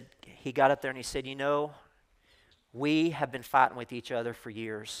he got up there and he said, we have been fighting with each other for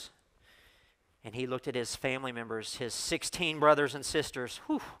years. And he looked at his family members, his 16 brothers and sisters,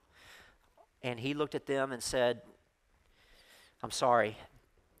 and he looked at them and said, I'm sorry.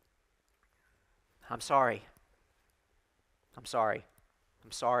 I'm sorry. I'm sorry.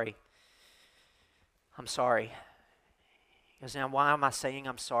 I'm sorry. I'm sorry. He goes, now why am I saying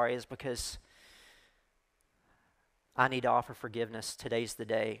I'm sorry is because I need to offer forgiveness. Today's the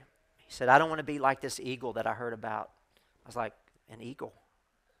day. He said, I don't want to be like this eagle that I heard about. I was like, an eagle?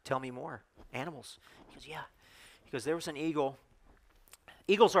 Tell me more. Animals. He goes, yeah. He goes, there was an eagle.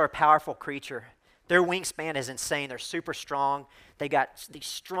 Eagles are a powerful creature. Their wingspan is insane. They're super strong. They got these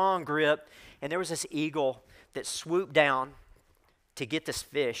strong grip. And there was this eagle that swooped down to get this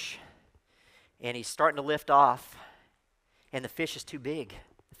fish. And he's starting to lift off. And the fish is too big.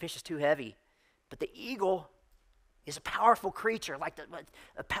 The fish is too heavy. But the eagle is a powerful creature.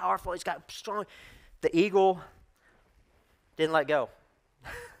 He's got strong. The eagle didn't let go.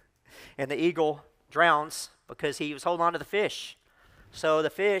 And the eagle drowns because he was holding on to the fish. So the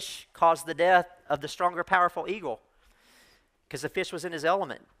fish caused the death of the stronger, powerful eagle because the fish was in his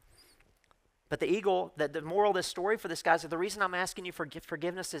element. But the eagle, the moral of this story for this guy is the reason I'm asking you for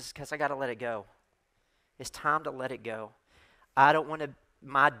forgiveness is because I got to let it go. It's time to let it go. I don't want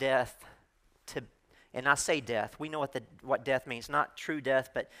my death to, and I say death, we know what death means, not true death,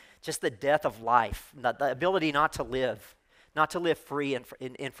 but just the death of life, the ability not to live free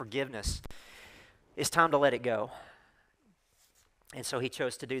in forgiveness. It's time to let it go. And so he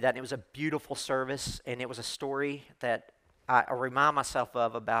chose to do that. And it was a beautiful service, and it was a story that I remind myself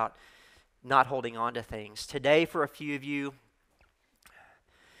of about not holding on to things. Today, for a few of you,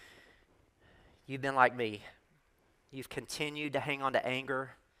 you've been like me. You've continued to hang on to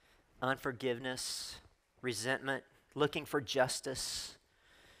anger, unforgiveness, resentment, looking for justice.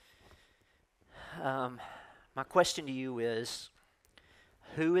 My question to you is,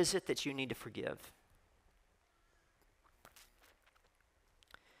 who is it that you need to forgive?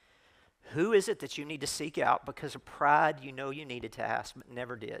 Who is it that you need to seek out because of pride you know you needed to ask but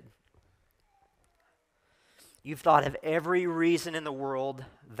never did? You've thought of every reason in the world,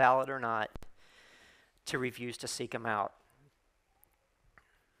 valid or not, to refuse to seek them out.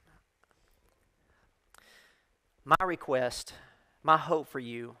 My request, my hope for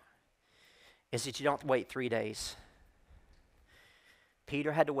you is that you don't wait 3 days.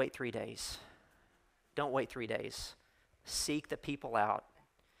 Peter had to wait 3 days. Don't wait 3 days. Seek the people out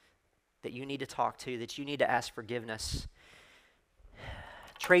that you need to talk to, that you need to ask forgiveness.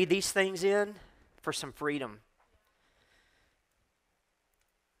 Trade these things in for some freedom.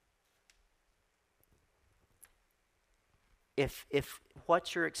 If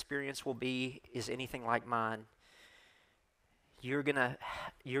what your experience will be is anything like mine, you're gonna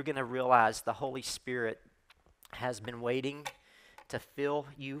realize the Holy Spirit has been waiting to fill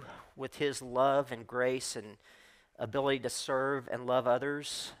you with His love and grace and ability to serve and love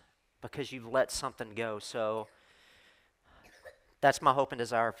others because you've let something go. So that's my hope and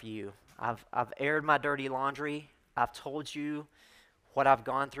desire for you. I've aired my dirty laundry. I've told you what I've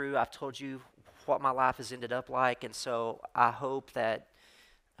gone through. I've told you what my life has ended up like. And so I hope that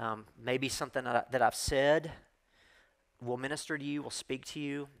maybe something that I've said will minister to you, will speak to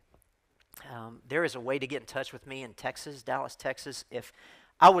you. There is a way to get in touch with me in Texas, Dallas, Texas.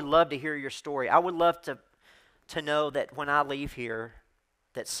 I would love to hear your story. I would love to know that when I leave here,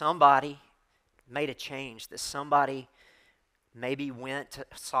 that somebody made a change, that somebody maybe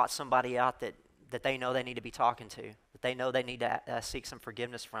sought somebody out that they know they need to be talking to, that they know they need to seek some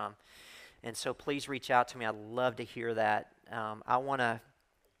forgiveness from. And so please reach out to me. I'd love to hear that. I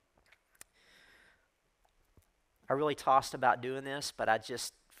really tossed about doing this, but I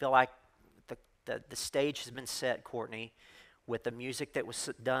just feel like the stage has been set, Courtney, with the music that was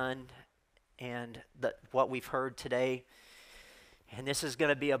done and what we've heard today. And this is going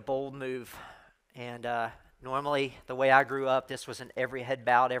to be a bold move. And normally, the way I grew up, this was an every head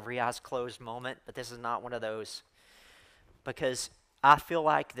bowed, every eyes closed moment, but this is not one of those. Because I feel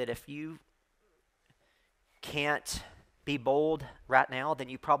like that if you can't be bold right now, then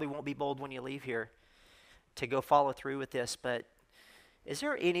you probably won't be bold when you leave here to go follow through with this. But is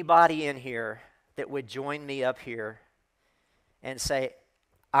there anybody in here that would join me up here and say,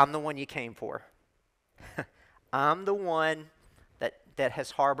 I'm the one you came for? I'm the one that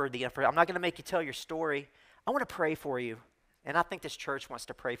has harbored the unforgiveness. I'm not going to make you tell your story. I want to pray for you, and I think this church wants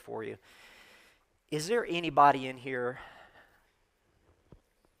to pray for you. Is there anybody in here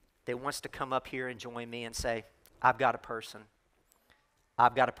that wants to come up here and join me and say, I've got a person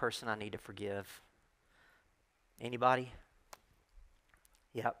I need to forgive? Anybody?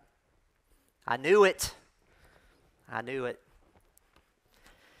 Yep. I knew it.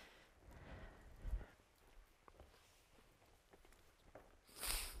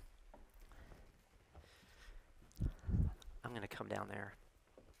 I'm going to come down there.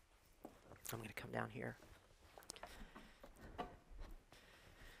 I'm going to come down here.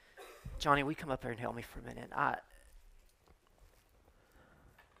 Johnny, will you come up here and help me for a minute?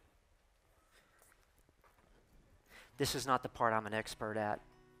 This is not the part I'm an expert at,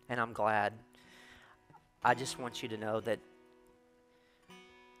 and I'm glad. I just want you to know that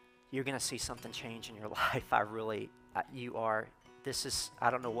you're going to see something change in your life. You are. I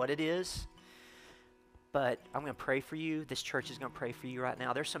don't know what it is, but I'm going to pray for you. This church is going to pray for you right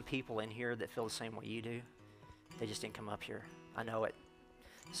now. There's some people in here that feel the same way you do. They just didn't come up here. I know it.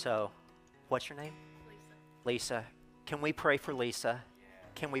 So, what's your name? Lisa. Can we pray for Lisa?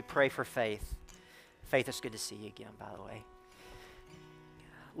 Can we pray for Faith? Faith, it's good to see you again, by the way.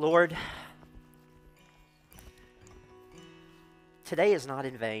 Lord, today is not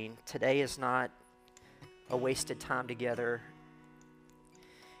in vain. Today is not a wasted time together.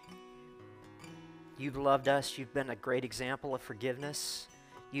 You've loved us. You've been a great example of forgiveness.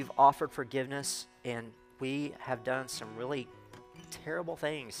 You've offered forgiveness, and we have done some really terrible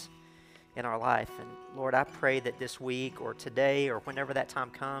things in our life. And Lord, I pray that this week or today or whenever that time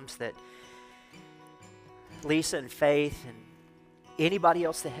comes, that Lisa and Faith and anybody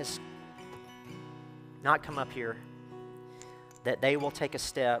else that has not come up here, that they will take a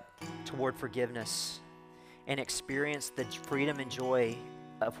step toward forgiveness and experience the freedom and joy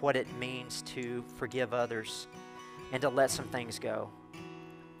of what it means to forgive others and to let some things go.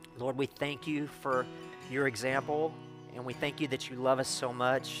 Lord, we thank you for your example, and we thank you that you love us so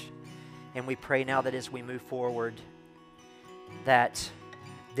much. And we pray now that as we move forward, that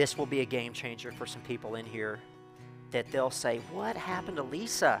this will be a game changer for some people in here, that they'll say, what happened to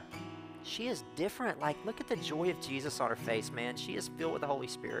Lisa? She is different. Like, look at the joy of Jesus on her face, man. She is filled with the Holy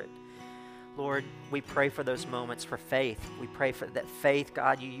Spirit. Lord, we pray for those moments for Faith. We pray for that Faith,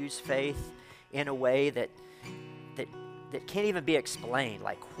 God, you use Faith in a way that can't even be explained.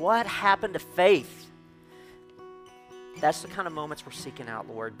 Like, what happened to Faith? That's the kind of moments we're seeking out,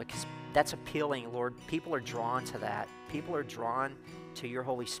 Lord, because that's appealing, Lord. People are drawn to that. People are drawn to your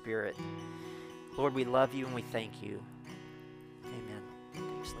Holy Spirit. Lord, we love you and we thank you. Amen.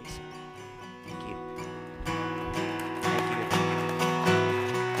 Thanks, Lisa. Thank you.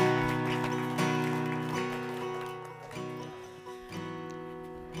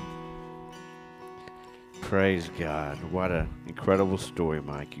 Praise God. What an incredible story,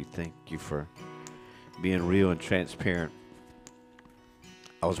 Mike. Thank you for being real and transparent.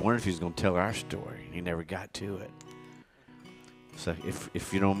 I was wondering if he was going to tell our story. He never got to it. So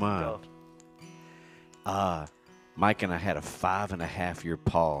if you don't mind. Mike and I had a 5.5-year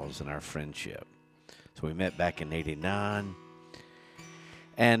pause in our friendship. So we met back in '89.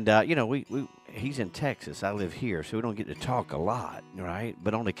 And, he's in Texas. I live here, so we don't get to talk a lot, right?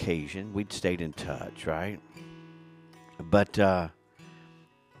 But on occasion, we'd stayed in touch, right? But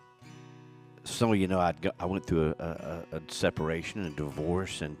some of you know I went through a separation and a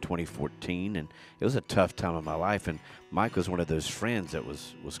divorce in 2014, and it was a tough time in my life. And Mike was one of those friends that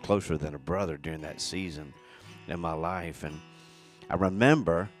was closer than a brother during that season in my life. And I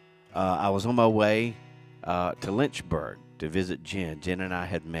remember I was on my way to Lynchburg to visit Jen. Jen and I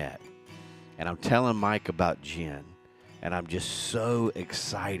had met. And I'm telling Mike about Jen. And I'm just so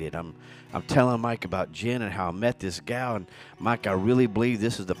excited. I'm telling Mike about Jen and how I met this gal. And Mike, I really believe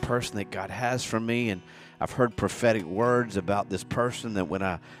this is the person that God has for me. And I've heard prophetic words about this person that when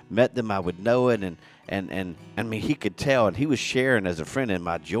I met them, I would know it. And I mean, he could tell. And he was sharing as a friend in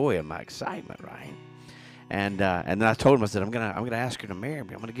my joy and my excitement, right? And then I told him, I said, I'm gonna ask her to marry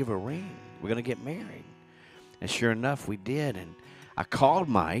me. I'm gonna give her a ring. We're gonna get married. And sure enough, we did. And I called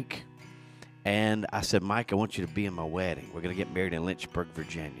Mike. And I said, Mike, I want you to be in my wedding. We're going to get married in Lynchburg,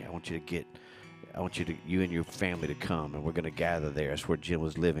 Virginia. I want you and your family to come, and we're going to gather there. That's where Jen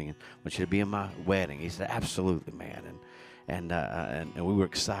was living. And I want you to be in my wedding. He said, absolutely, man. And we were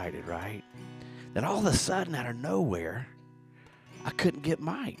excited, right? Then all of a sudden, out of nowhere, I couldn't get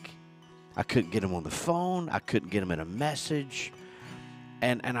Mike. I couldn't get him on the phone. I couldn't get him in a message.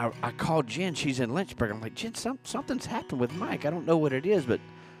 And I called Jen. She's in Lynchburg. I'm like, Jen, something's happened with Mike. I don't know what it is, but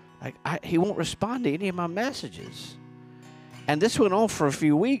he won't respond to any of my messages. And this went on for a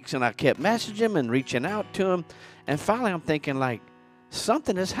few weeks, and I kept messaging him and reaching out to him. And finally, I'm thinking, like,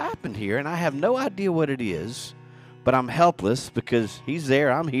 something has happened here, and I have no idea what it is, but I'm helpless because he's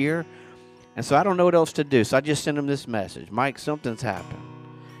there, I'm here, and so I don't know what else to do. So I just sent him this message, Mike, something's happened.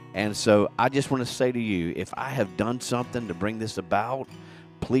 And so I just want to say to you, if I have done something to bring this about,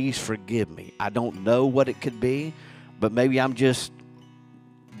 please forgive me. I don't know what it could be, but maybe I'm just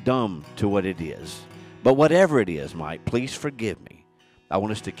dumb to what it is. But whatever it is, Mike, please forgive me. I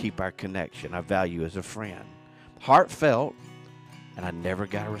want us to keep our connection. I value you as a friend. Heartfelt, and I never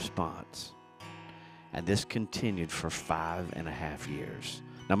got a response. And this continued for 5.5 years.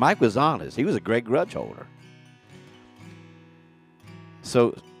 Now, Mike was honest. He was a great grudge holder.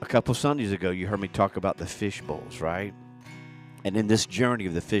 So a couple Sundays ago, you heard me talk about the fish bowls, right? And in this journey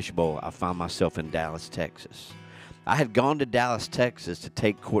of the fish bowl, I found myself in Dallas, Texas. I had gone to Dallas, Texas to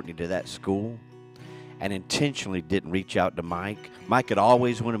take Courtney to that school and intentionally didn't reach out to Mike. Mike had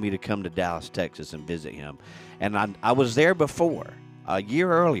always wanted me to come to Dallas, Texas and visit him. And I was there before, a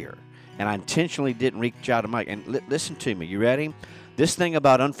year earlier, and I intentionally didn't reach out to Mike. And listen to me, you ready? This thing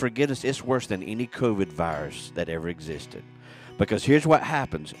about unforgiveness is worse than any COVID virus that ever existed. Because here's what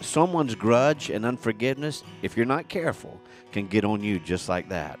happens. Someone's grudge and unforgiveness, if you're not careful, can get on you just like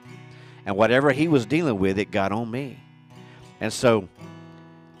that. And whatever he was dealing with, it got on me. And so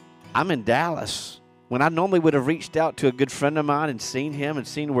I'm in Dallas. When I normally would have reached out to a good friend of mine and seen him and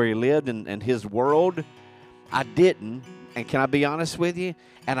seen where he lived and his world, I didn't. And can I be honest with you?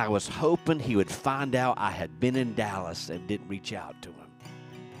 And I was hoping he would find out I had been in Dallas and didn't reach out to him.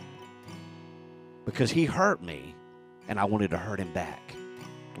 Because he hurt me, and I wanted to hurt him back.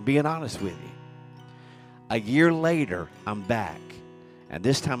 I'm being honest with you. A year later, I'm back. And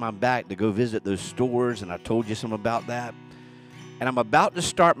this time I'm back to go visit those stores, and I told you some about that. And I'm about to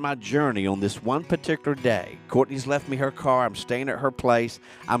start my journey on this one particular day. Courtney's left me her car. I'm staying at her place.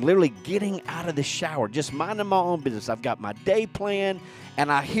 I'm literally getting out of the shower, just minding my own business. I've got my day planned,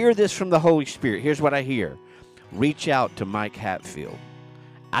 and I hear this from the Holy Spirit. Here's what I hear. Reach out to Mike Hatfield.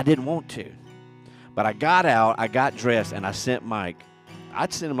 I didn't want to, but I got out, I got dressed, and I sent Mike.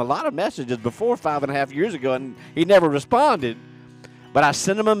 I'd sent him a lot of messages before 5.5 years ago, and he never responded. But I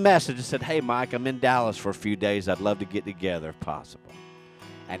sent him a message and said, hey, Mike, I'm in Dallas for a few days. I'd love to get together if possible.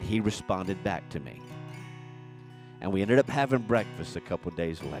 And he responded back to me. And we ended up having breakfast a couple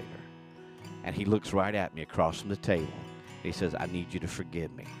days later. And he looks right at me across from the table. He says, I need you to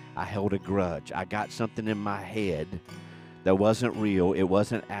forgive me. I held a grudge. I got something in my head that wasn't real. It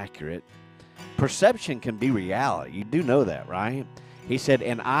wasn't accurate. Perception can be reality. You do know that, right? He said,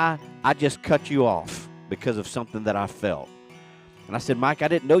 and I just cut you off because of something that I felt. And I said, Mike, I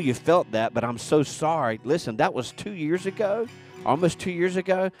didn't know you felt that, but I'm so sorry. Listen, that was 2 years ago, almost 2 years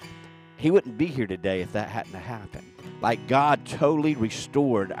ago. He wouldn't be here today if that hadn't happened. Like God totally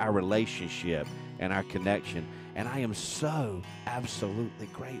restored our relationship and our connection. And I am so absolutely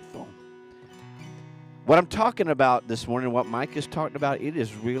grateful. What I'm talking about this morning, what Mike is talking about, it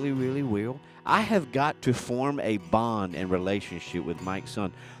is really, really real. I have got to form a bond and relationship with Mike's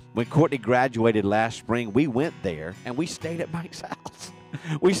son. When Courtney graduated last spring, we went there, and we stayed at Mike's house.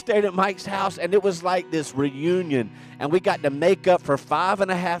 We stayed at Mike's house, and it was like this reunion, and we got to make up for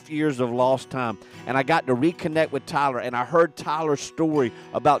 5.5 years of lost time, and I got to reconnect with Tyler, and I heard Tyler's story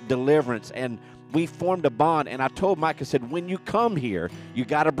about deliverance, and we formed a bond, and I told Mike, I said, when you come here, you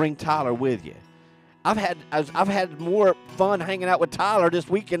got to bring Tyler with you. I've had more fun hanging out with Tyler this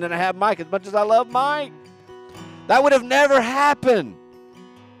weekend than I have Mike, as much as I love Mike. That would have never happened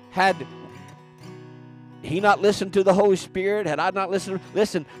had he not listened to the Holy Spirit, had I not listened.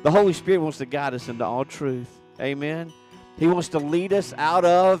 Listen, the Holy Spirit wants to guide us into all truth. Amen. He wants to lead us out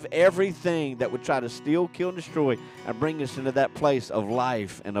of everything that would try to steal, kill, and destroy and bring us into that place of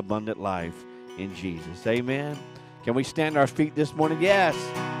life and abundant life in Jesus. Amen. Can we stand our feet this morning? Yes.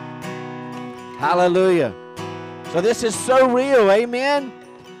 Hallelujah. So this is so real. Amen.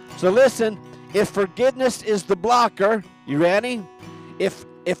 So listen, if forgiveness is the blocker, you ready? If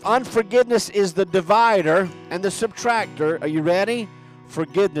unforgiveness is the divider and the subtractor, are you ready?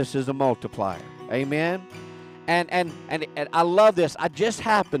 Forgiveness is a multiplier. Amen. And I love this. I just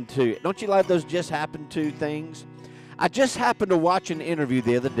happened to, don't you like those just happened to things? I just happened to watch an interview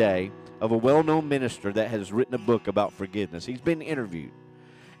the other day of a well-known minister that has written a book about forgiveness. He's been interviewed.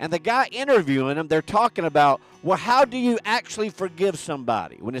 And the guy interviewing him, they're talking about, well, how do you actually forgive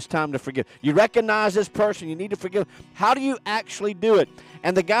somebody when it's time to forgive? You recognize this person, you need to forgive. How do you actually do it?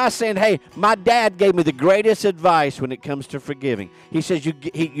 And the guy's saying, hey, my dad gave me the greatest advice when it comes to forgiving. He says you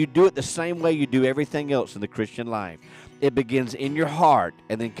do it the same way you do everything else in the Christian life. It begins in your heart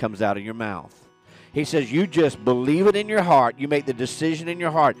and then comes out of your mouth. He says you just believe it in your heart, you make the decision in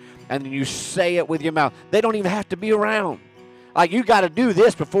your heart, and then you say it with your mouth. They don't even have to be around. Like, you got to do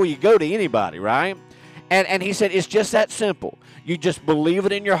this before you go to anybody, right? And he said it's just that simple. You just believe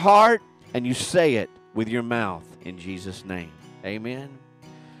it in your heart, and you say it with your mouth in Jesus' name. Amen?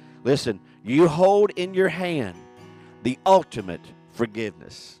 Listen, you hold in your hand the ultimate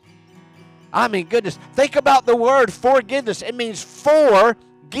forgiveness. I mean, goodness, think about the word forgiveness. It means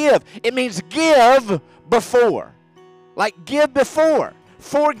forgive. It means give before. Like, give before.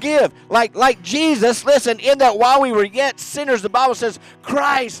 Forgive. Like Jesus, listen, in that while we were yet sinners, the Bible says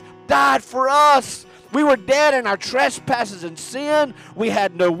Christ died for us. We were dead in our trespasses and sin. We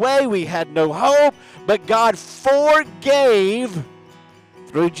had no way. We had no hope. But God forgave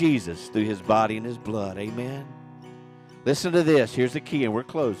through Jesus, through his body and his blood. Amen. Listen to this. Here's the key, and we're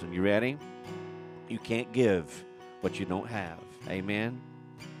closing. You ready? You can't give what you don't have. Amen.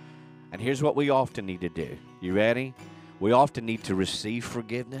 And here's what we often need to do. You ready? We often need to receive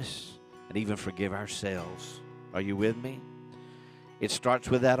forgiveness and even forgive ourselves. Are you with me? It starts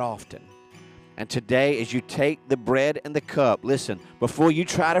with that often. And today, as you take the bread and the cup, listen, before you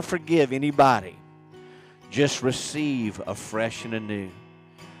try to forgive anybody, just receive afresh and anew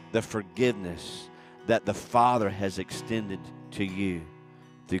the forgiveness that the Father has extended to you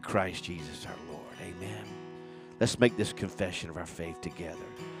through Christ Jesus our Lord. Amen. Let's make this confession of our faith together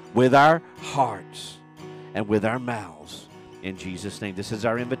with our hearts and with our mouths in Jesus' name. This is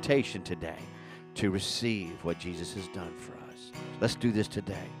our invitation today to receive what Jesus has done for us. Let's do this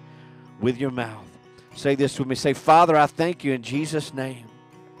today with your mouth. Say this with me. Say, Father, I thank you in Jesus' name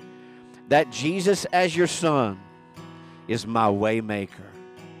that Jesus as your Son is my way maker,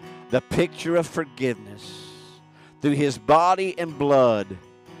 the picture of forgiveness. Through his body and blood,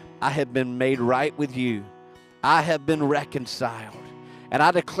 I have been made right with you. I have been reconciled. And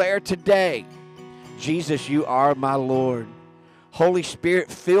I declare today, Jesus, you are my Lord. Holy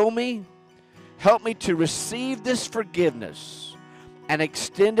Spirit, fill me. Help me to receive this forgiveness and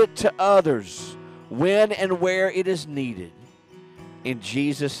extend it to others when and where it is needed. In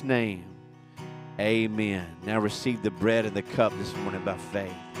Jesus' name, amen. Now receive the bread and the cup this morning by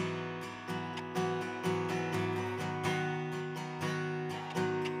faith.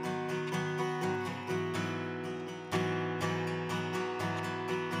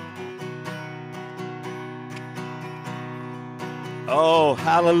 Oh,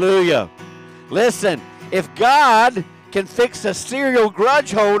 hallelujah. Listen, if God can fix a serial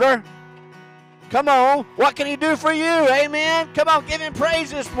grudge holder, come on, what can he do for you? Amen. Come on, give him praise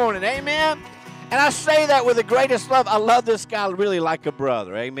this morning. Amen. And I say that with the greatest love. I love this guy really like a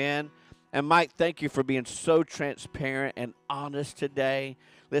brother. Amen. And Mike, thank you for being so transparent and honest today.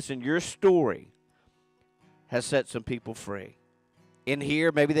 Listen, your story has set some people free. In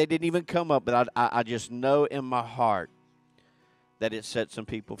here, maybe they didn't even come up, but I just know in my heart that it set some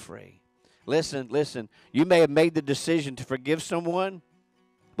people free. Listen, you may have made the decision to forgive someone,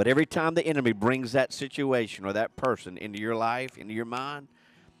 but every time the enemy brings that situation or that person into your life, into your mind,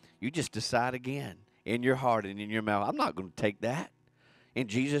 you just decide again in your heart and in your mouth, I'm not going to take that. In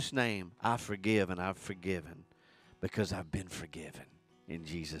Jesus' name, I forgive and I've forgiven because I've been forgiven. In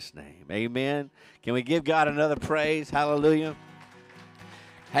Jesus' name, amen. Can we give God another praise? Hallelujah.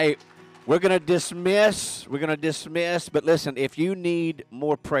 Hey, we're going to dismiss, but listen, if you need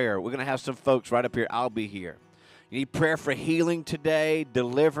more prayer, we're going to have some folks right up here. I'll be here. You need prayer for healing today,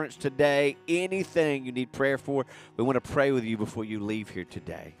 deliverance today, anything you need prayer for, we want to pray with you before you leave here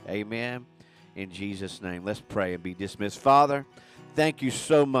today. Amen? In Jesus' name, let's pray and be dismissed. Father, thank you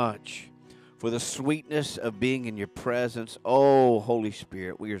so much for the sweetness of being in your presence. Oh, Holy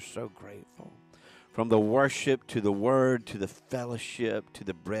Spirit, we are so grateful from the worship to the word to the fellowship to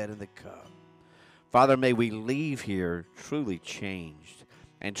the bread and the cup. Father, may we leave here truly changed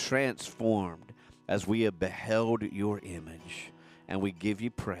and transformed as we have beheld your image. And we give you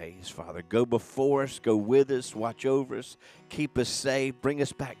praise, Father. Go before us, go with us, watch over us, keep us safe, bring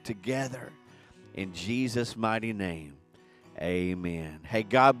us back together. In Jesus' mighty name, amen. Hey,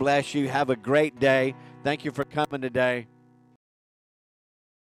 God bless you. Have a great day. Thank you for coming today.